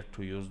scared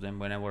to use them.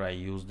 Whenever I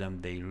use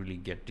them, they really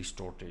get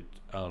distorted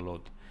a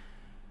lot.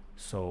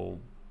 So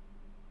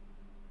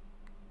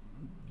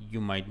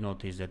you might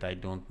notice that I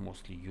don't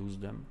mostly use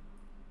them.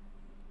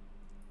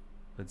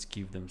 Let's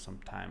give them some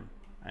time.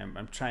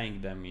 I'm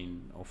trying them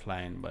in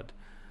offline, but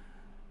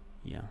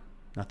yeah,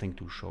 nothing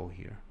to show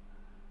here.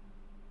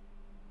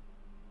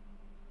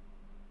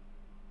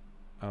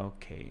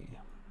 Okay.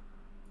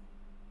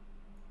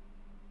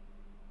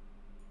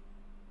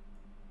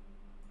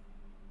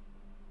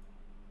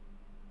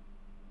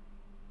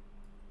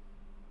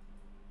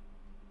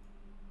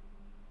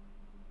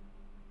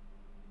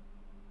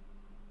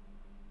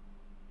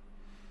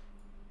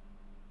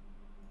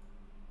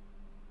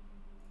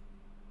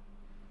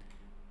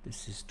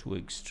 This is too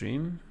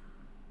extreme.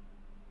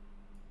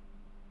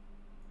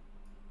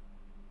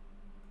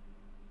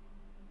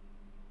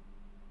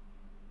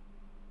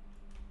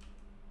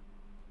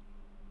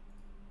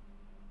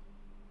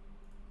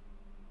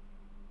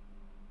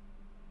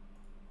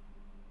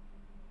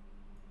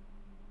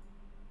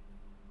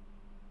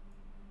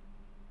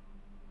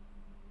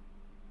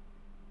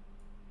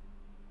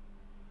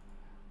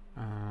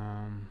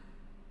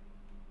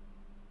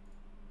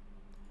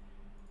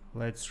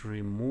 Let's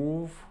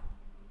remove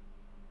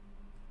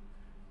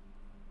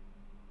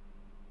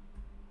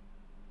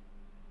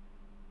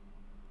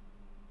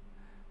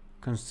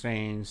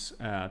constraints,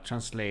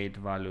 translate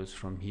values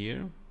from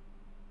here.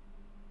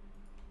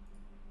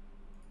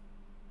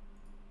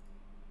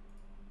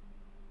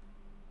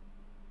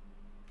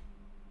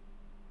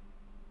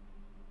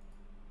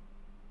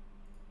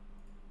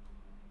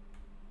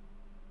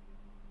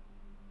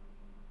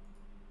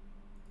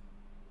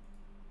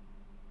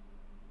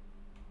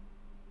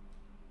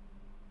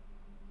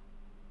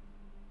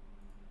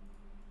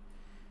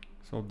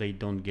 So they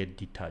don't get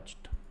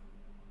detached.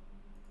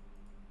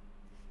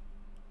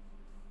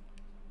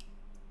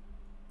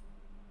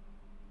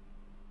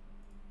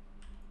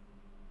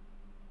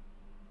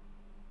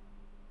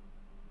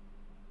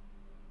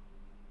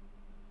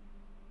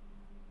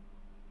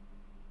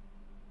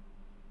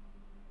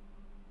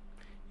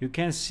 You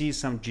can see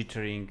some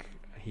jittering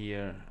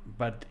here,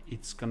 but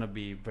it's gonna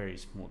be very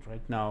smooth.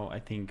 Right now I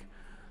think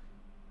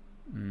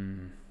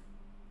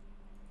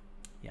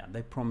yeah,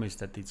 they promise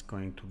that it's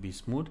going to be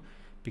smooth,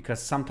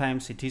 because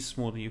sometimes it is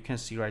smooth. You can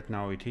see right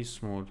now it is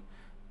smooth,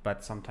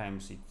 but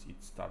sometimes it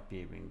start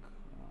behaving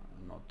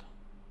not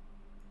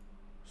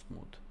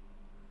smooth.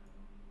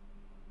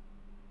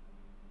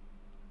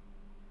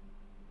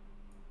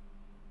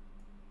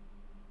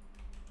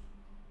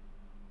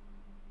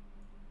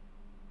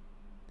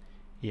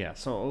 Yeah,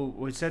 so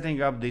with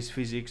setting up this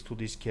physics to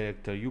this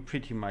character, you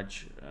pretty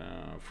much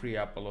free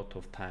up a lot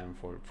of time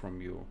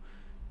from you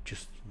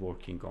just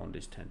working on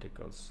these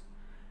tentacles.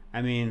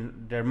 I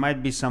mean, there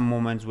might be some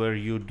moments where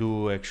you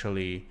do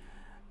actually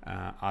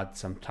add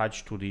some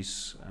touch to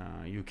this.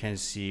 You can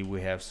see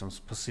we have some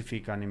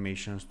specific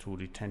animations to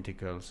the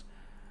tentacles,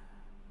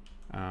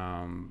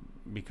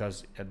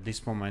 because at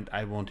this moment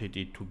I wanted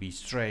it to be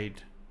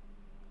straight.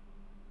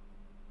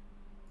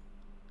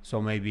 So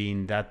maybe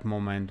in that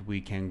moment we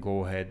can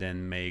go ahead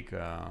and make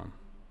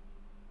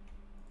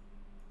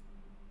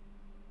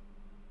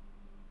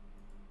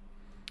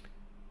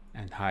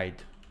and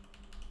hide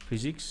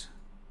physics.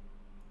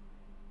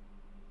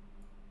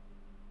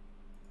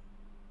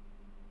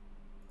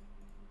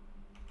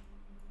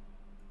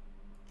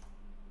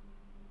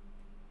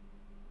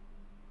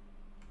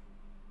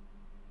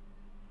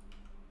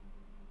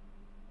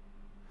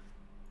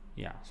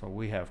 Yeah, so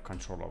we have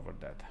control over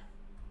that.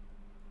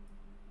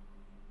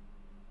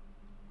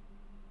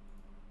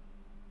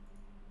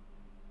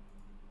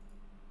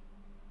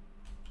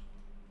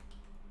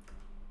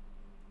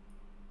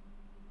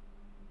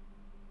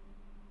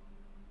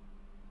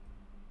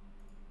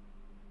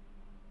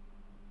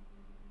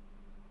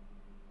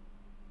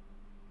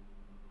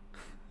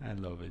 I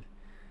love it.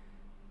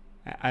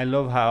 I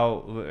love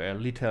how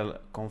little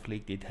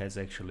conflict it has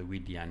actually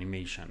with the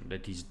animation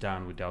that is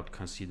done without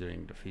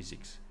considering the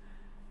physics.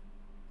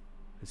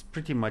 It's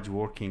pretty much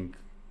working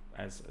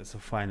as a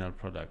final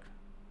product.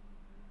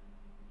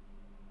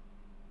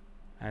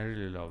 I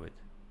really love it.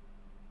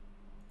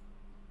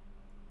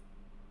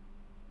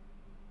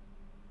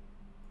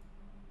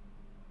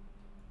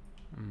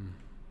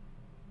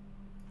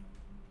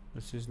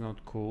 This is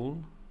not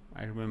cool.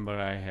 I remember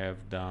I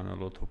have done a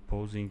lot of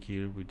posing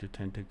here with the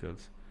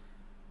tentacles,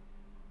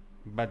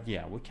 but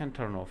yeah, we can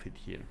turn off it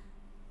here.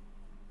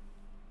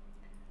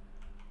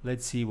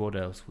 Let's see what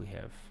else we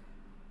have.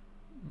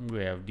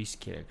 We have this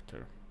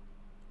character.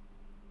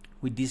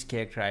 With this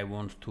character I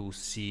want to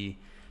see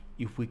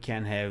if we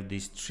can have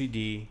this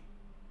 3D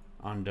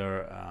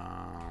under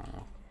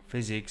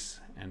physics,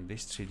 and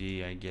this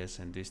 3D I guess,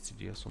 and this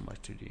 3D also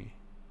much 3D.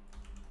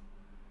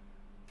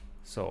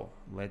 So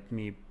let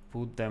me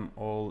put them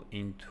all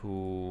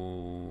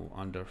into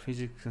under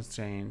physics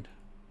constraint.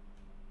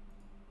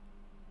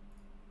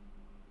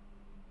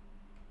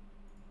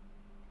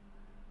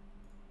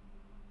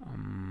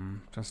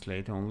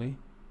 Translate only.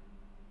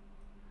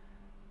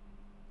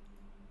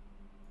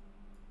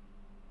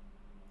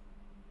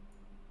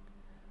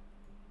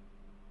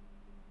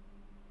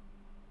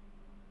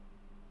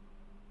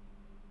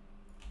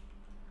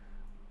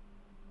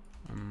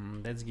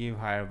 Let's give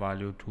higher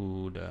value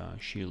to the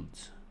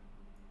shields.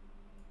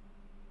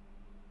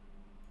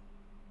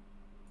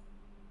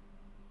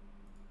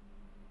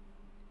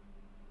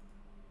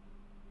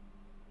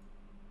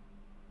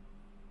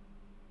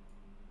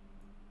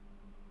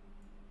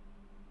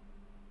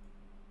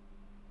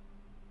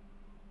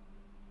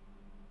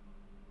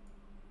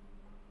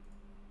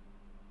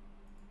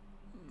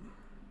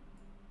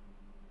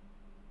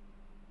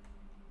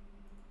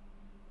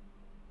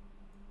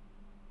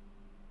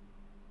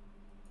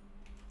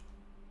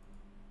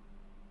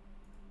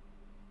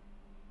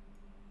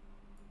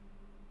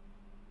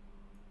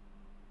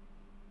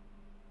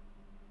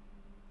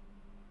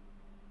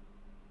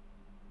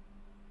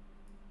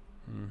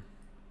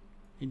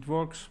 It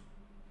works,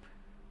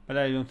 but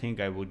I don't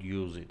think I would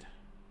use it.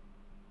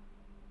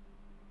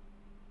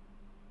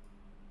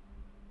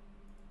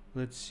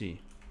 Let's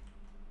see.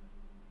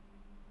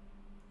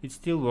 It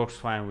still works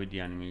fine with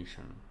the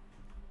animation.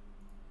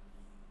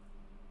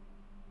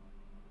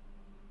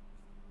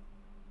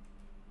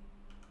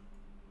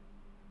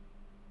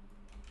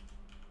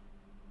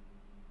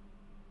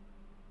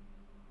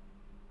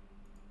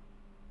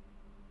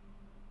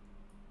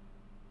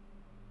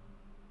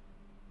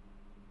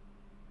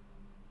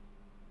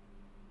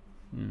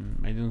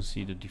 I don't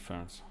see the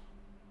difference.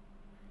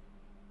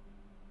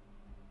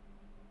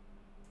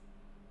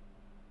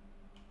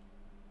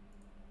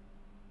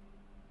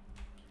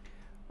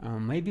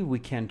 Maybe we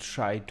can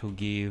try to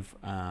give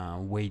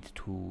weight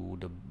to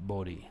the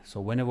body,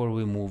 so whenever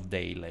we move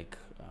they like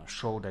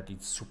show that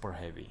it's super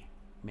heavy.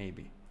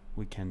 Maybe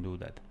we can do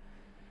that.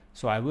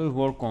 So I will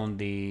work on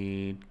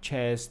the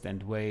chest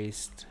and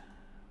waist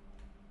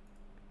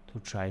to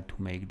try to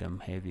make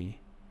them heavy.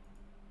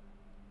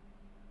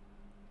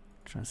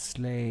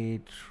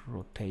 Translate,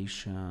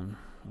 rotation.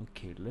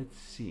 Okay, let's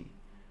see.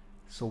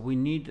 So we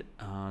need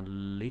a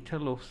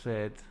little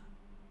offset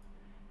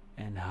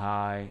and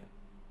high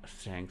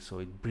strength, so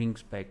it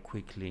brings back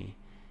quickly.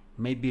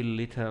 maybe a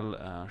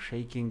little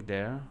shaking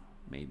there,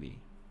 maybe.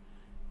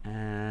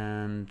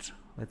 And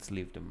let's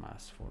leave the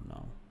mass for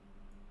now.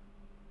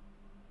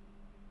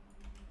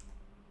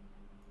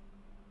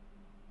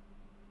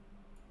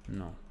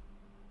 No,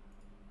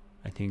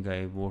 I think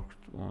I worked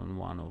on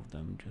one of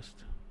them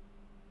just,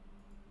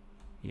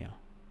 yeah.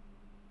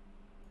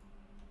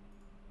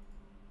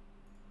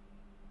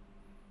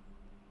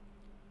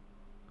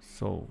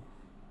 So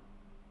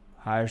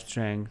higher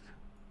strength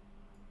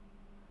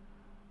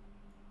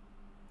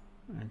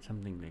and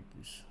something like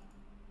this.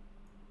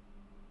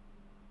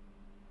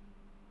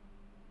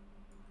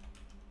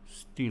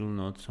 Still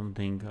not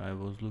something I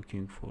was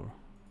looking for.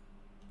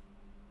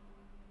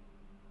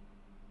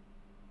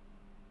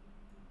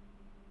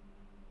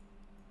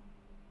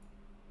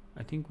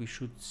 I think we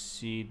should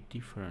see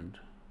different.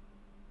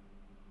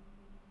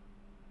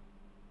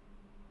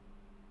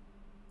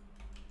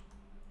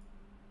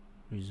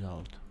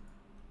 Result.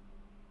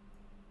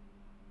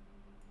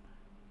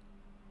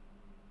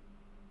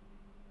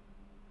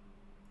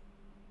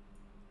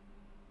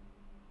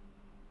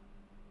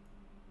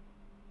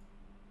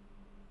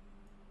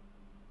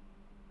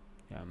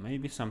 Yeah,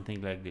 maybe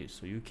something like this.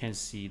 So you can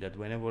see that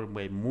whenever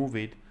we move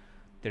it,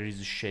 there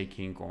is a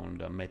shaking on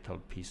the metal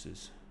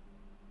pieces.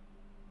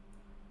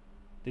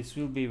 This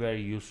will be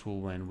very useful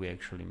when we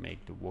actually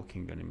make the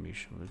walking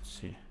animation. Let's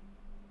see.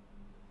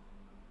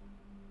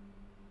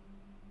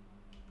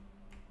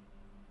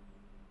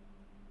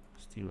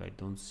 Still, I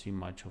don't see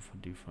much of a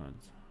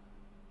difference.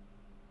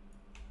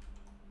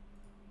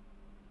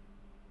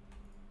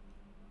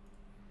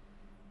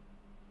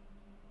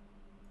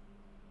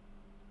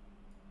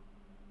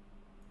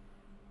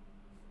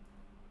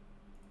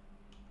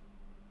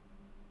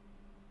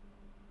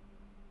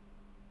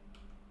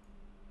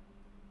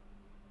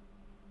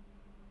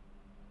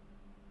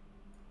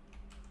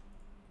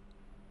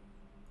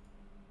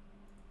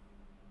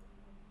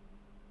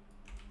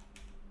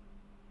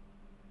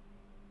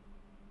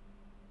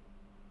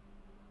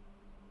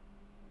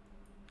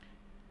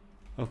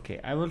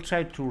 Okay, I will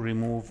try to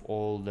remove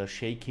all the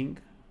shaking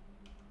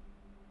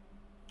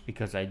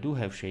because I do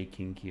have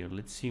shaking here.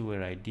 Let's see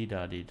where I did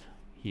add it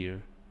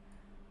here.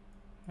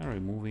 I'm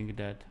removing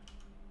that.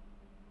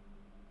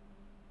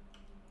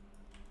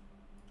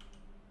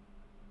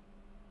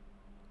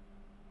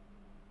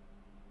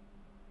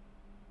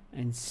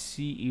 And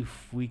see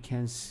if we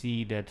can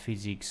see that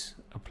physics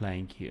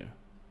applying here.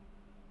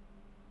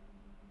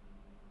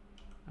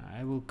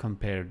 I will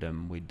compare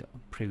them with the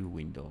preview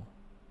window.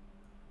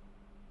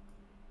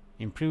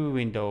 In preview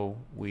window,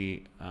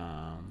 we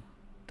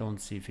don't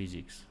see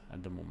physics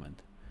at the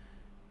moment.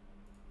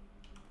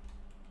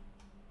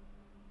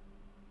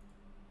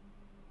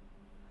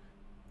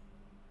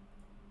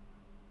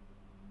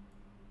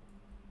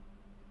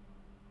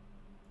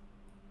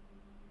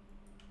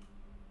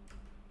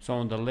 So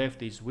on the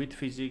left is with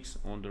physics,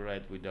 on the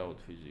right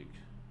without physics.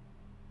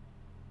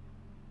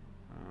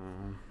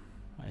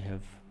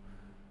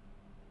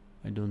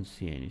 I don't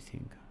see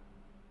anything.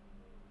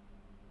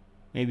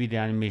 Maybe the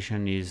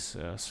animation is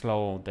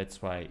slow,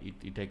 that's why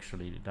it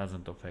actually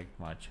doesn't affect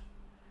much.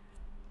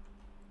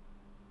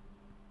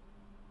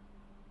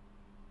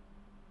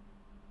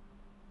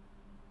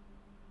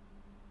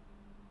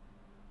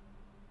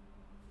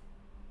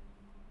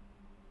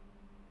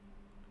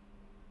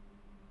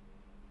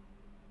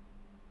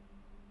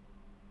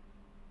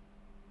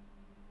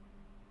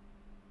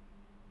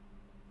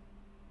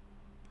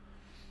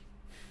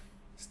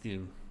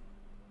 Still,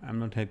 I'm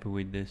not happy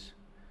with this.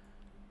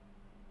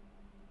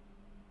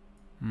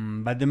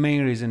 But the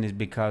main reason is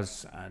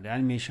because the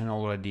animation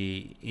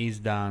already is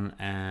done,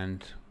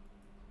 and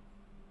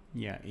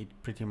yeah, it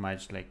pretty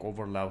much like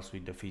overlaps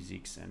with the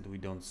physics, and we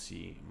don't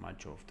see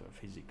much of the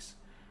physics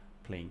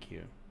playing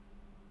here.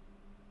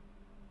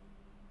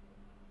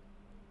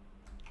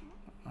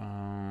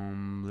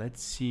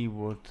 Let's see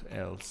what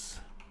else.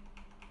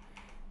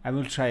 I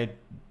will try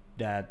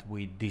that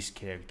with this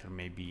character,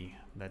 maybe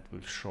that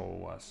will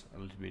show us a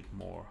little bit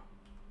more.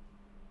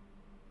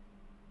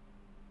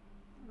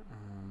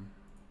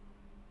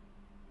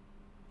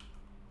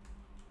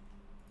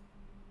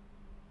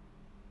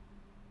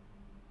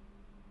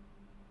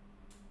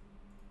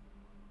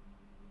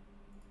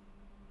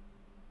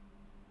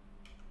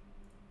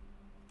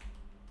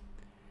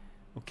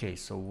 Okay,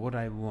 so what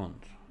I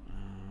want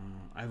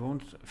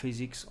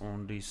physics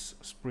on these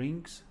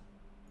springs.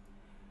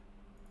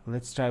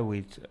 Let's try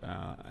with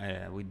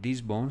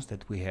these bones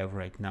that we have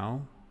right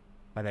now,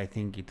 but I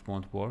think it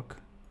won't work.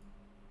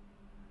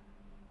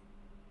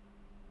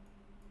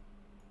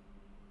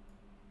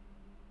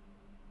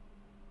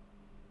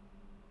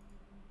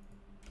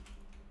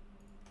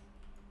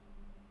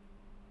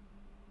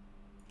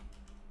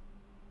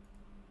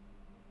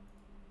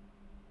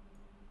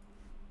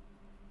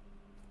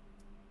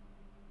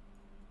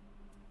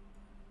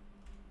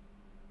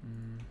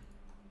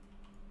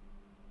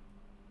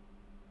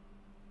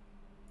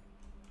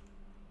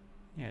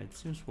 Yeah, it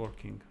seems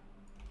working.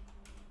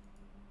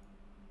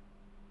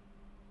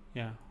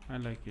 Yeah, I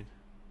like it.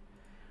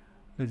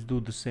 Let's do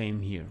the same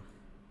here.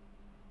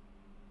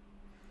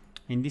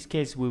 In this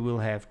case we will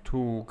have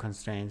two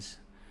constraints,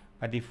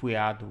 but if we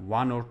add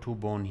one or two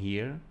bone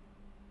here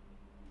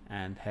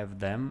and have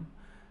them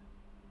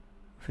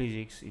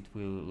physics, it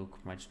will look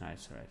much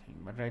nicer, I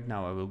think. But right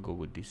now I will go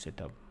with this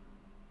setup.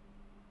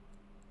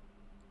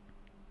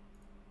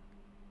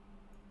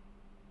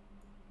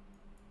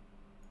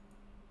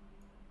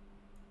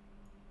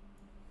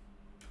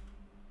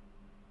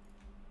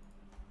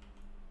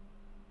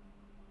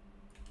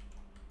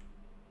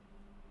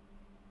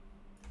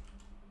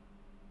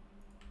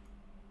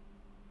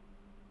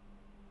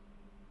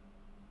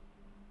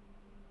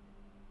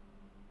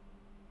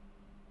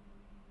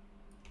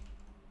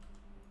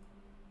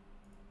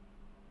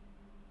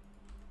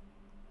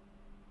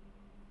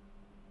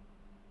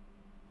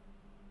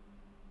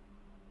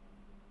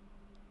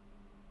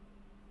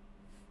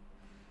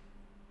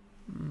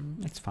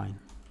 It's fine.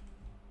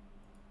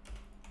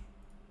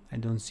 I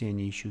don't see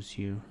any issues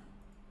here.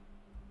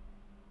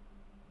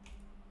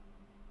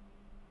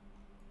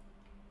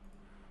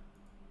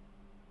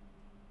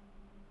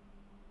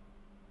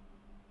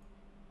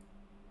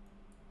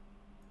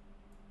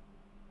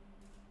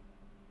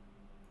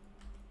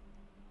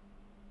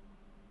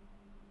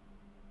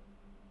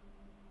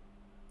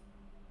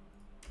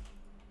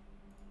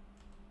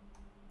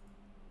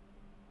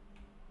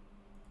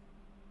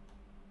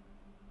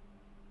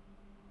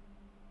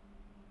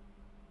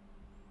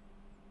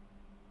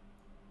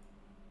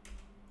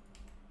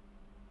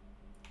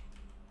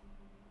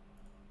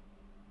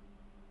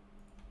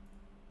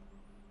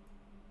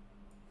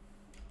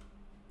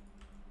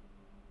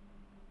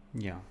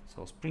 Yeah,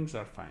 so springs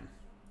are fine.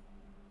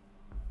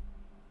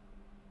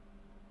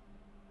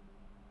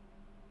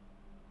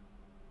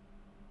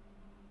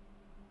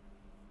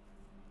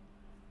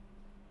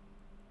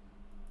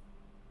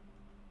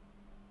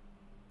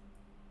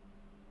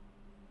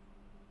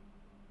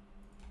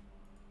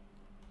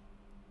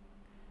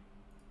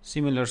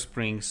 Similar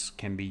springs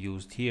can be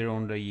used here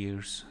on the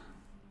ears.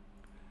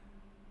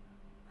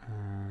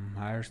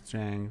 Higher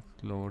strength,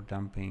 lower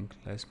damping,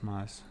 less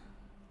mass.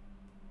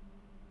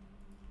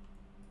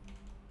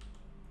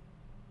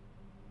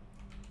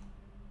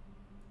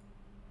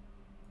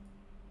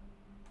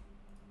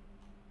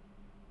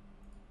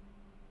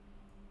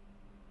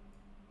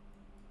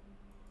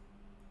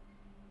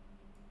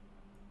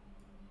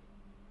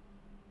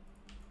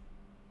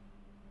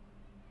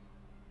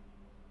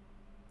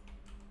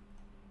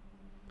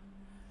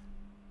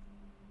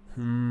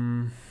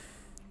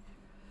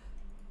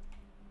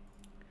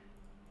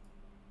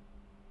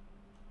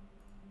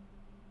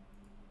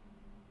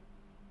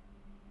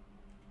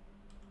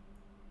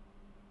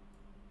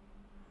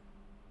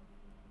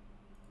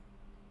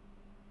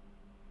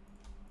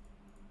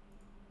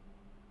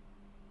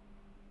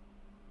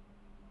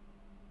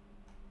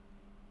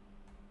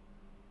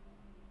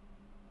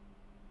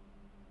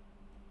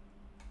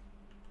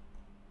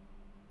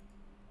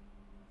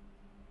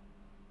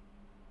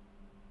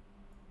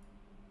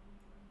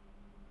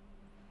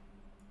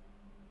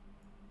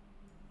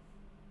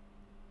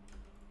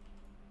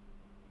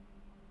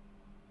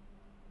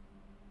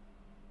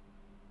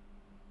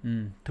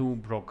 Too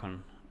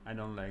broken. I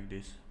don't like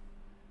this.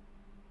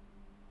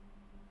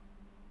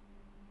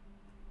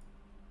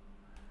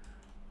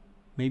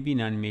 Maybe in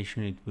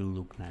animation it will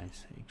look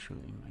nice,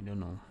 actually. I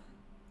don't know.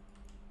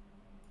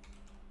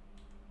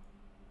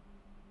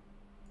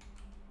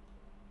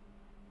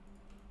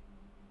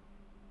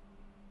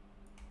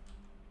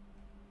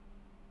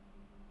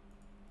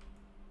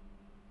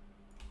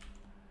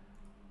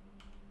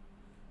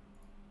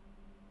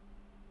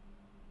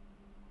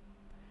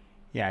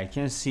 Yeah, I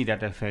can see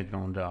that effect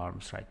on the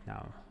arms right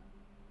now.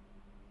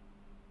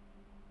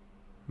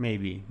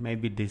 Maybe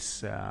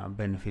this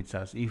benefits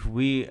us if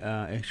we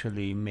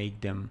actually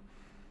make them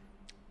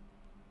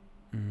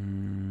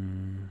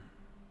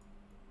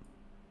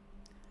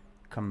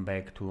come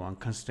back to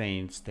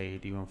unconstrained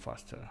state even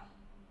faster.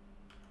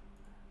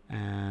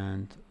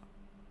 And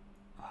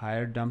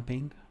higher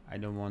damping, I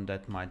don't want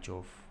that much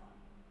of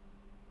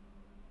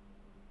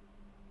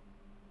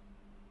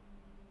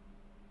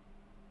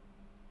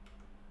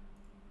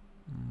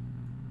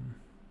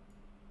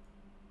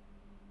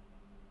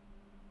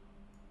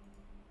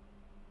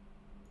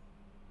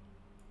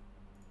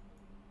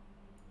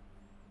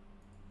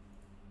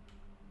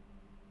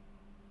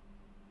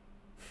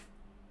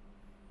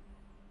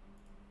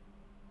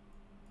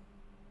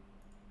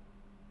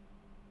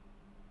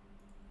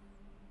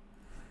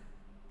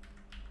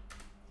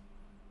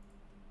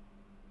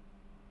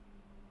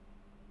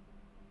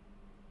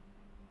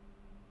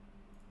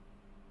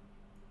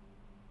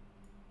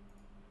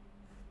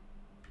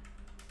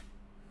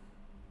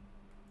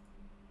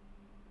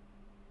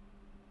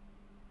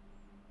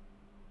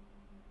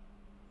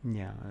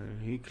yeah,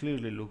 he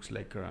clearly looks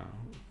like a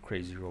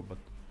crazy robot.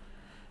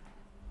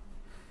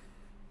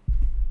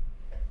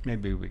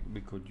 Maybe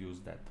we could use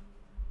that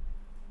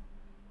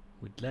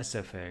with less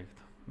effect,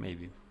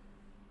 maybe.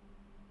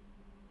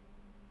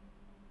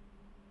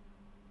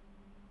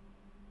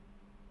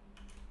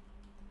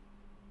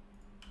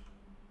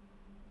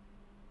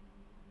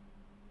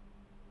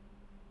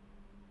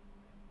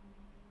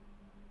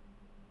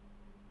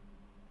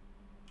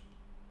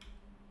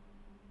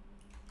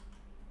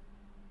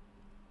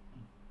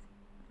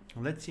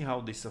 let's see how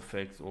this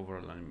affects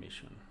overall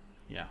animation.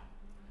 Yeah,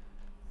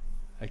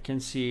 I can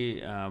see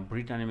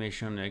breath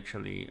animation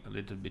actually a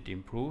little bit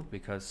improved,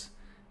 because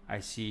I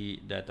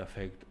see that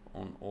effect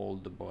on all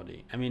the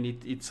body. I mean,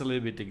 it's a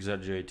little bit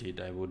exaggerated.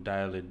 I would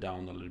dial it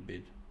down a little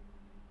bit,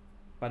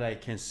 but I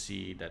can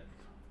see that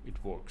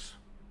it works.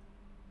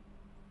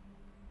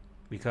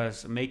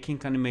 Because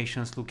making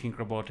animations looking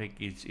robotic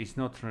is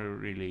not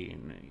really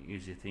an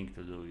easy thing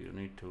to do. You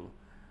need to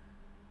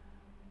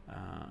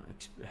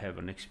have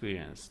an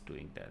experience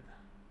doing that.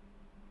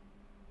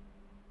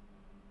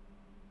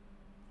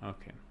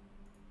 Okay.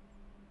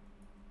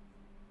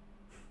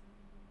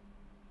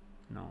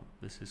 No,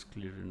 this is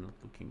clearly not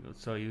looking good.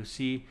 So you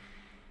see,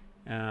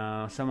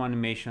 some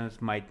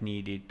animations might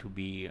need it to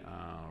be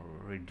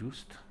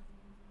reduced.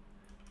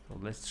 So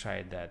let's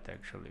try that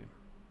actually.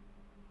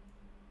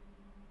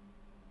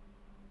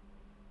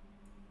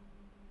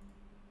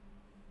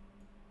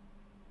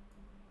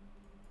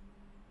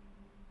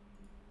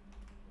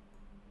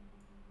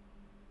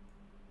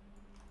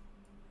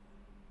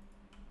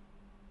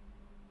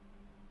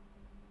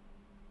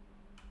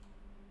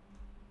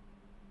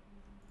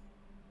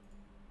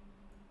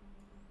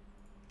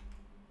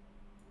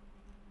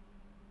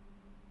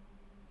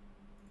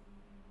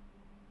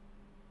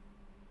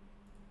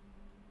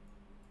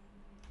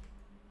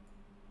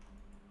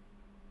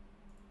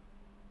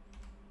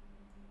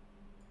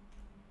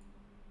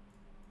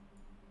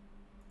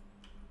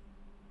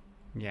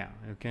 Yeah,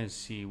 you can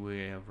see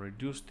we have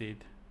reduced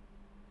it.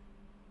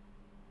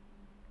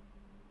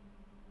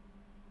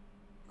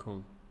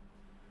 Cool.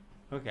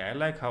 Okay, I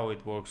like how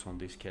it works on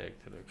this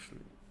character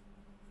actually.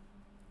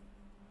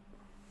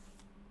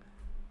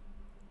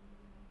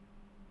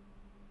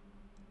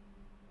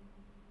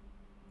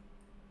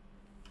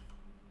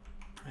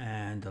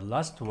 And the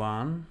last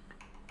one,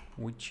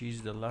 which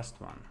is the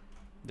last one,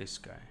 this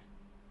guy.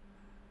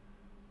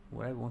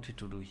 What I wanted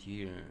to do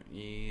here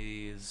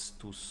is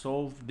to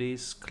solve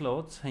these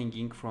clothes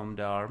hanging from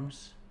the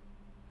arms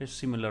a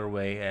similar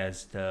way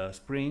as the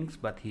springs,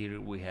 but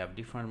here we have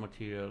different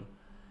material.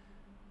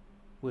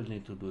 We'll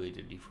need to do it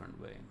a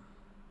different way.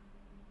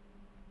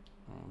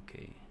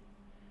 Okay,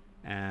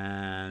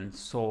 and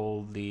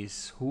solve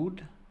this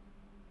hood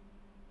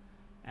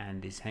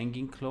and this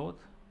hanging cloth,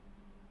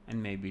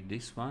 and maybe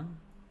this one.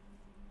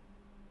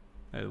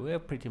 We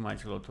have pretty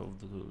much a lot of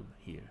to do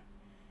here.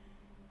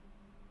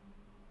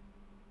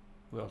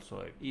 We also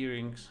have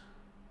earrings.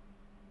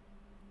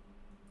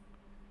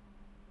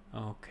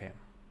 Okay.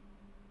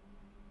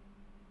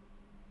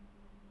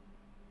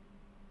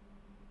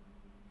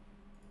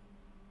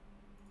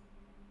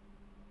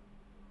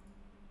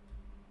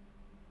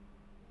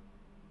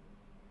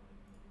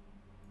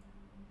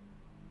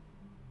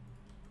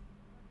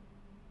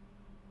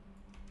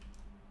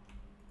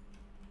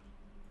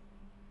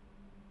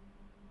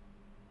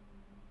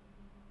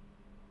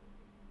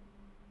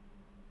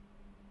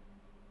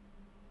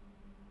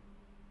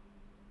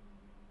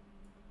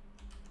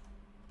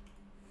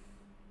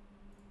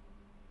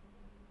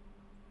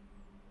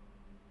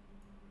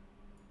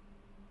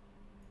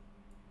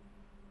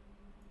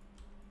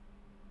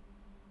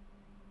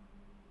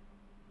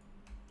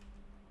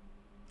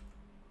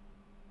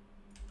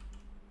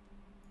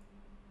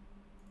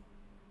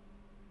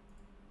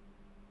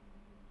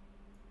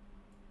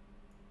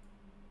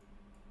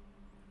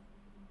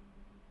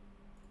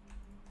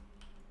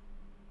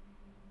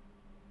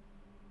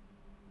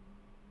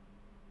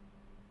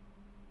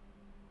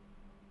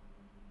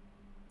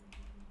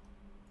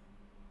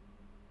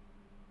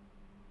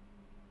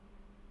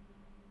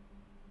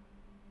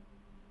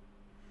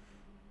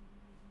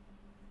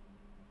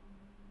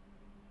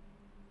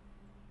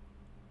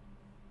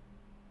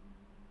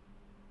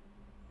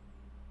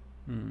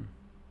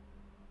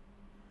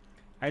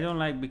 I don't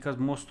like, because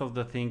most of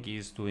the thing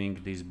is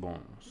doing this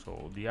bone,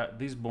 so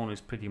this bone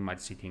is pretty much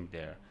sitting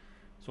there.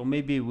 So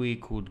maybe we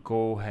could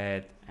go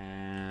ahead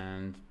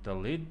and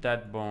delete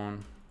that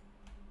bone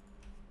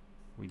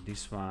with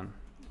this one.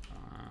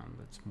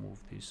 Let's move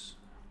this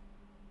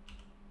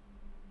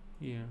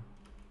here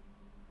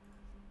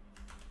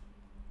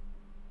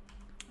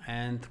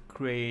and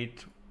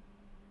create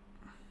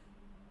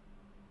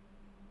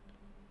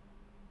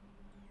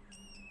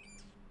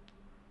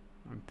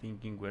I'm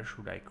thinking, where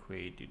should I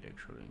create it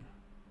actually?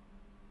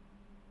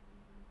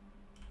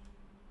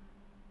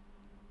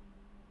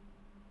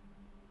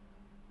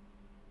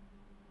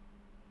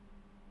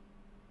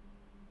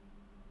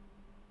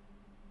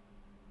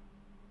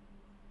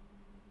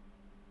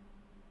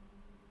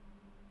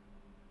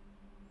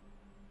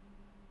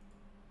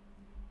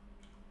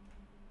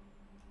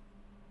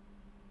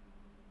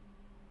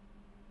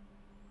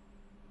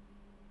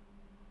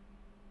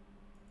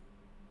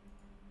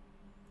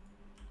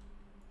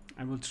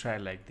 I will try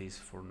like this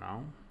for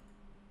now.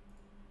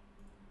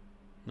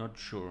 Not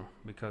sure,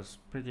 because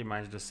pretty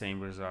much the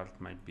same result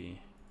might be.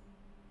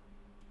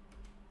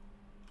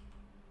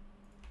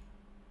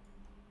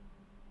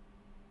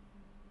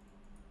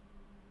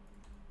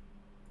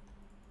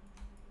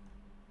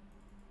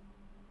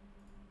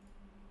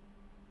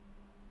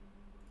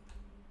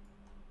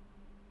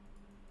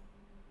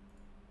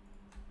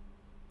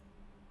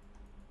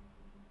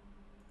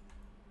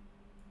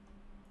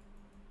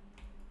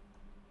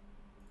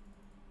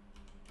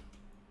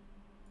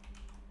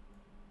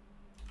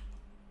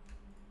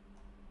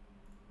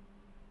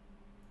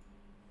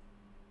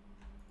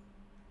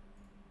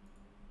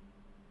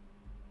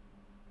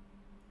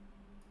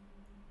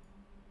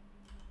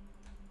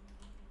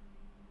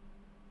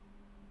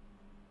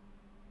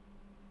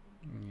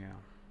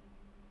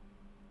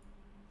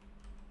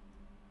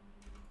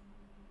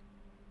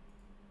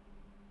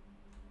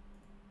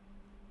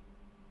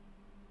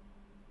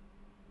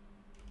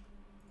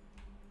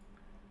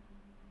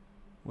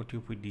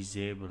 What if we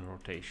disable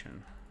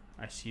rotation?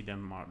 I see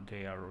them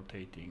they are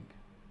rotating.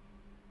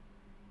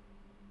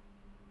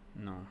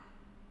 No.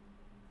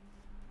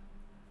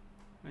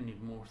 I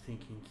need more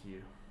thinking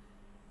here.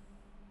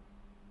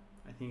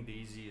 I think the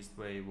easiest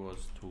way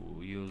was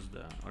to use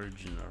the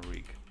original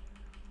rig.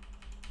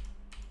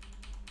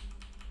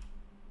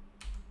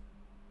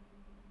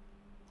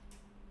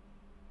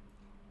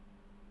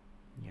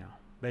 Yeah,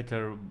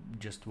 better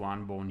just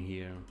one bone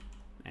here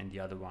and the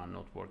other one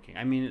not working.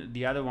 I mean,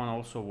 the other one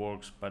also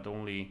works, but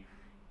only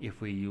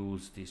if we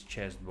use this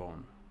chest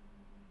bone.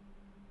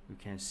 You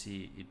can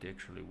see it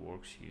actually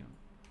works here.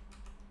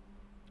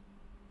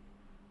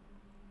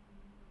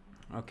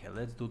 Okay,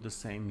 let's do the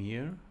same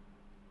here.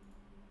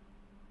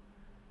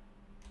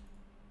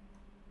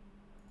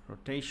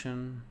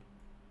 Rotation,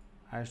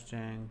 high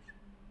strength.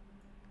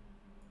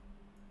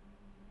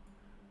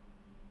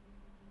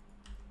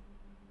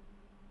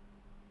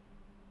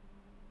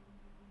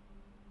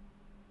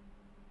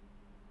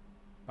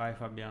 Bye,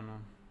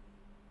 Fabiano.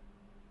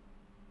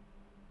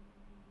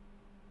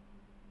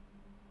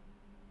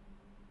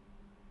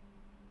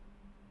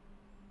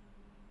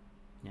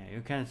 Yeah,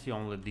 you can see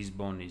only this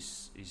bone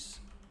is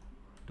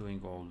doing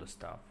all the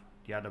stuff.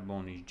 The other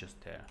bone is just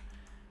there.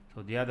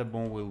 So the other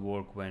bone will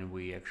work when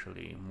we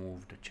actually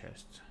move the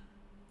chest.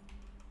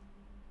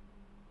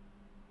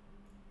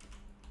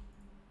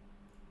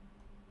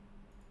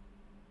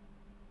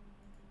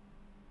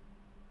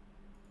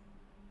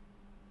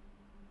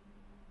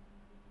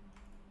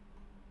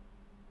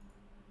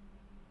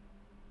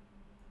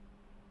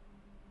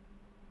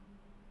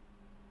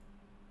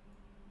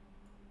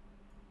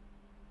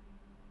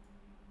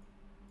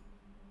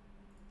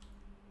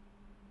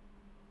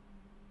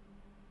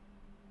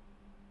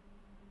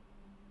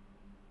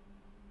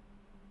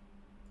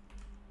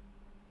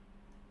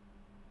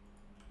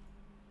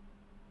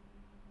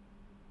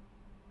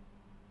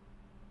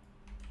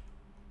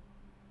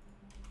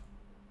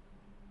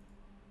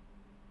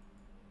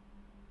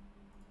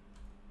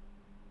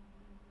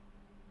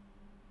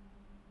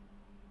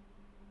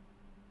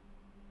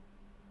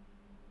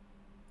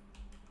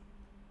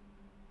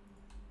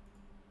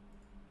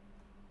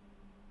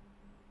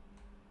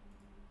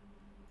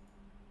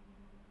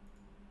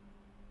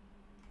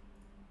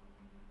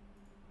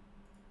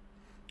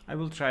 I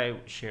will try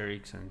share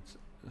X and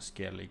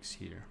scale X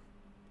here.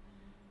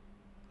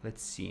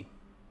 Let's see.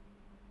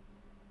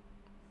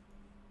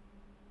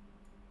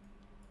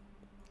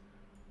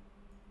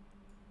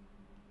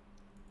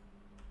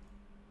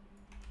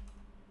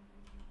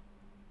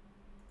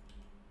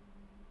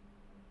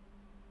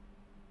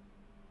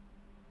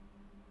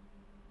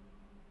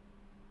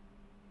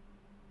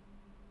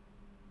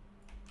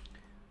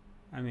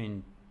 I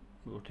mean,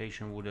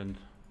 rotation wouldn't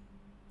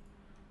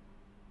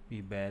be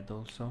bad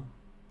also.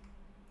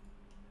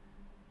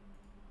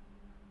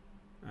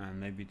 And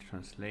maybe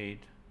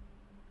translate.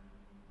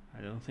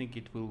 I don't think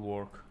it will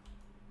work.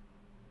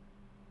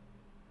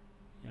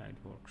 Yeah, it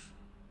works.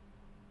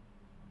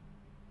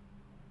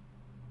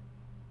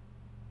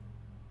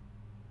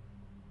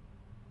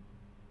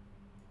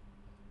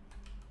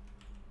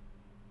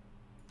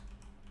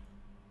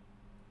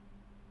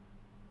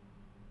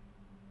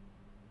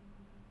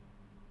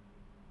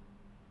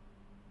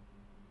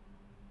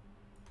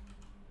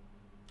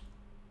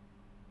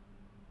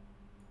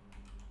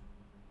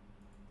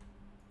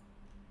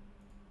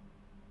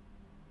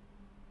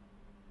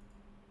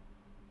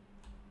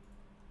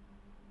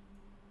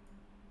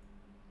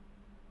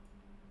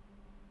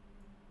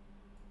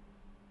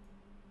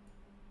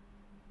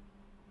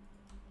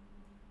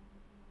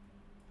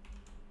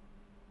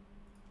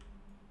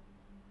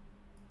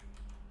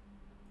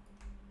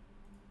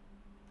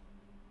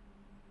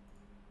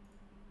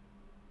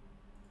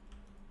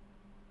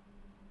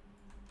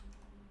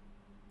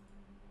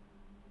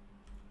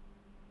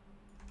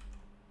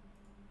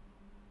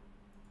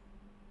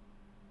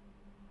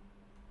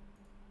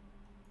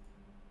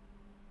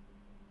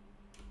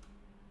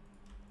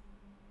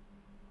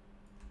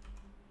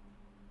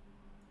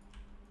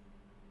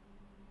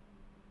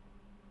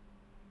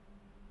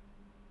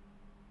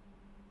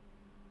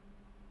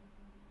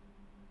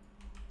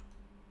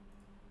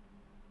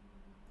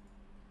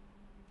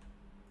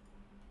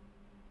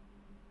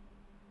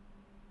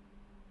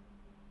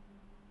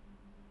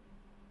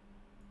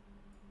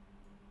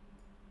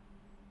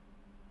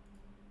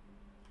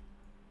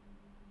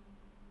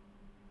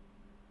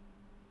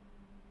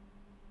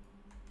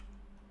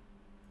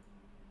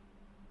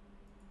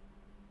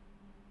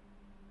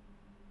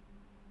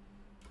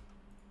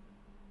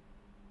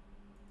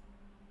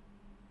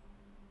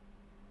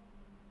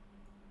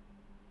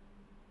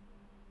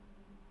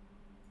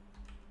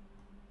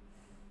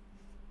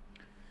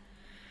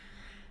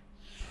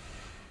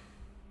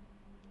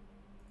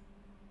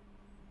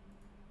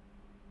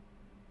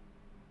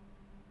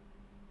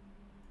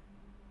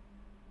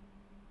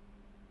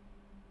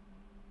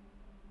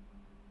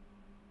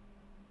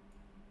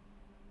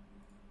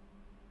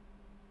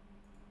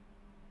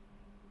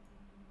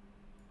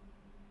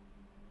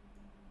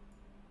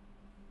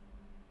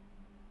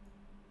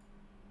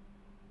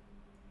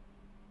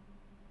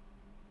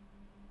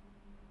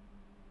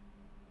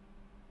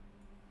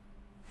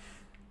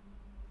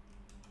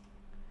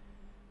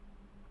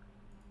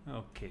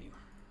 Okay.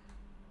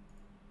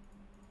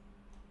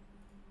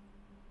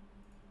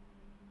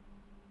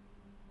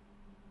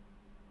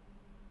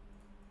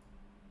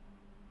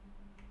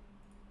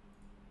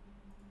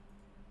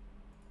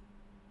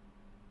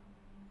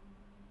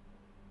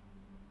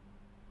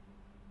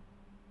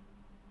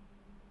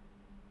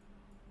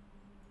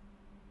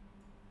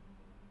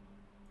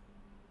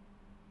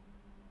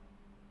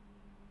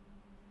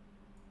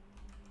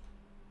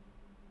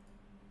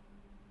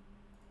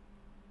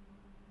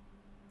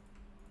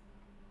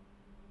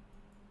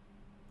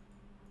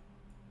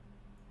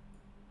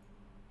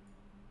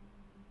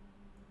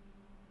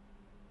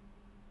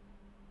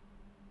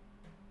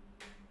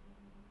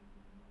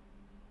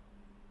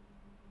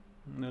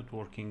 Not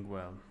working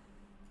well.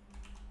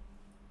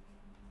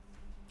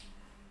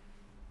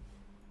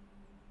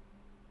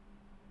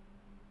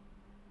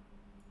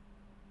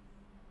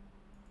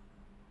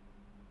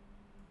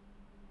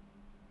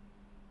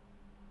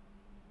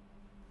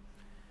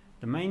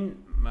 The main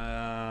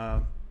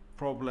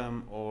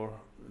problem, or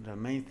the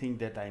main thing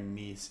that I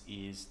miss,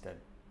 is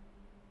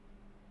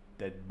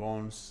that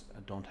bones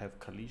don't have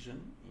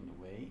collision in a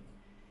way.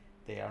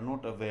 They are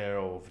not aware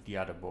of the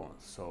other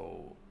bones.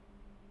 So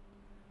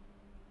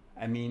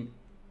I mean,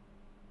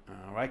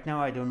 right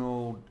now I don't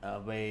know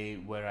a way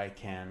where I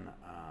can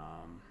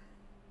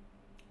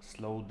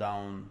slow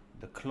down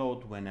the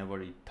cloth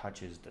whenever it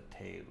touches the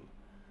tail.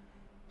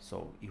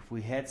 So if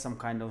we had some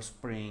kind of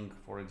spring,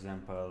 for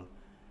example,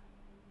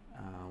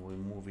 we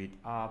move it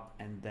up,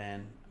 and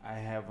then I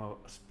have a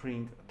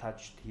spring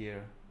attached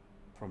here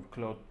from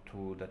cloth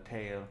to the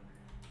tail,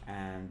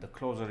 and the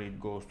closer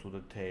it goes to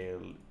the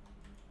tail,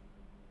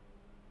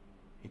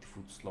 it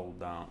would slow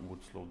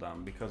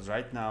down, because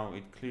right now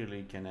it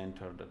clearly can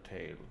enter the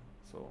tail.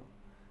 So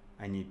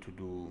I need to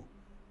do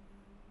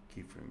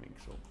keyframing.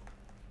 So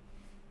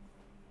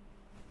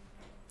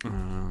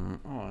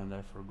oh, and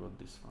I forgot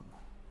this one.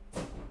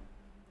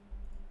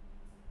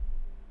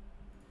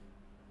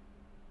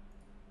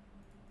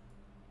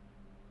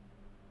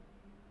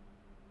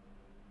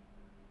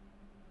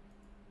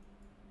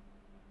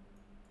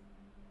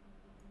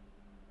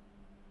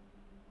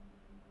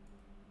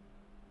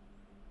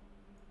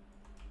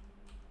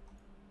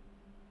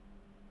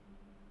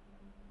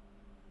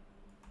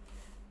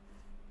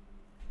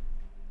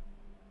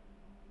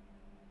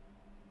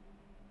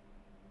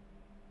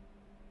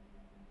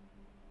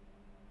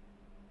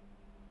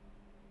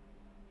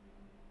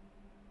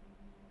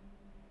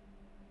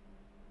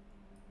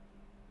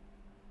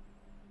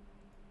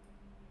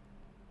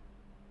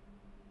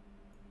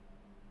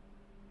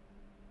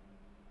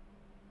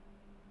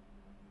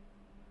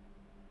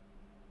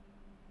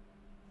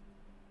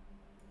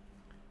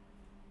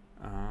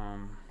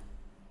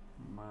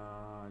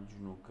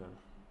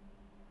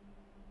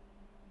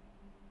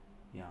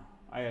 Yeah,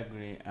 I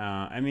agree.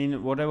 I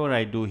mean, whatever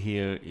I do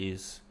here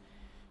is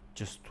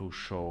just to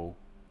show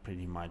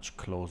pretty much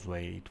close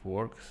way it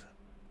works.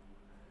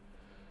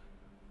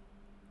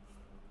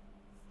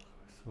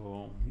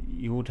 So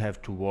you would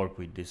have to work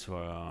with this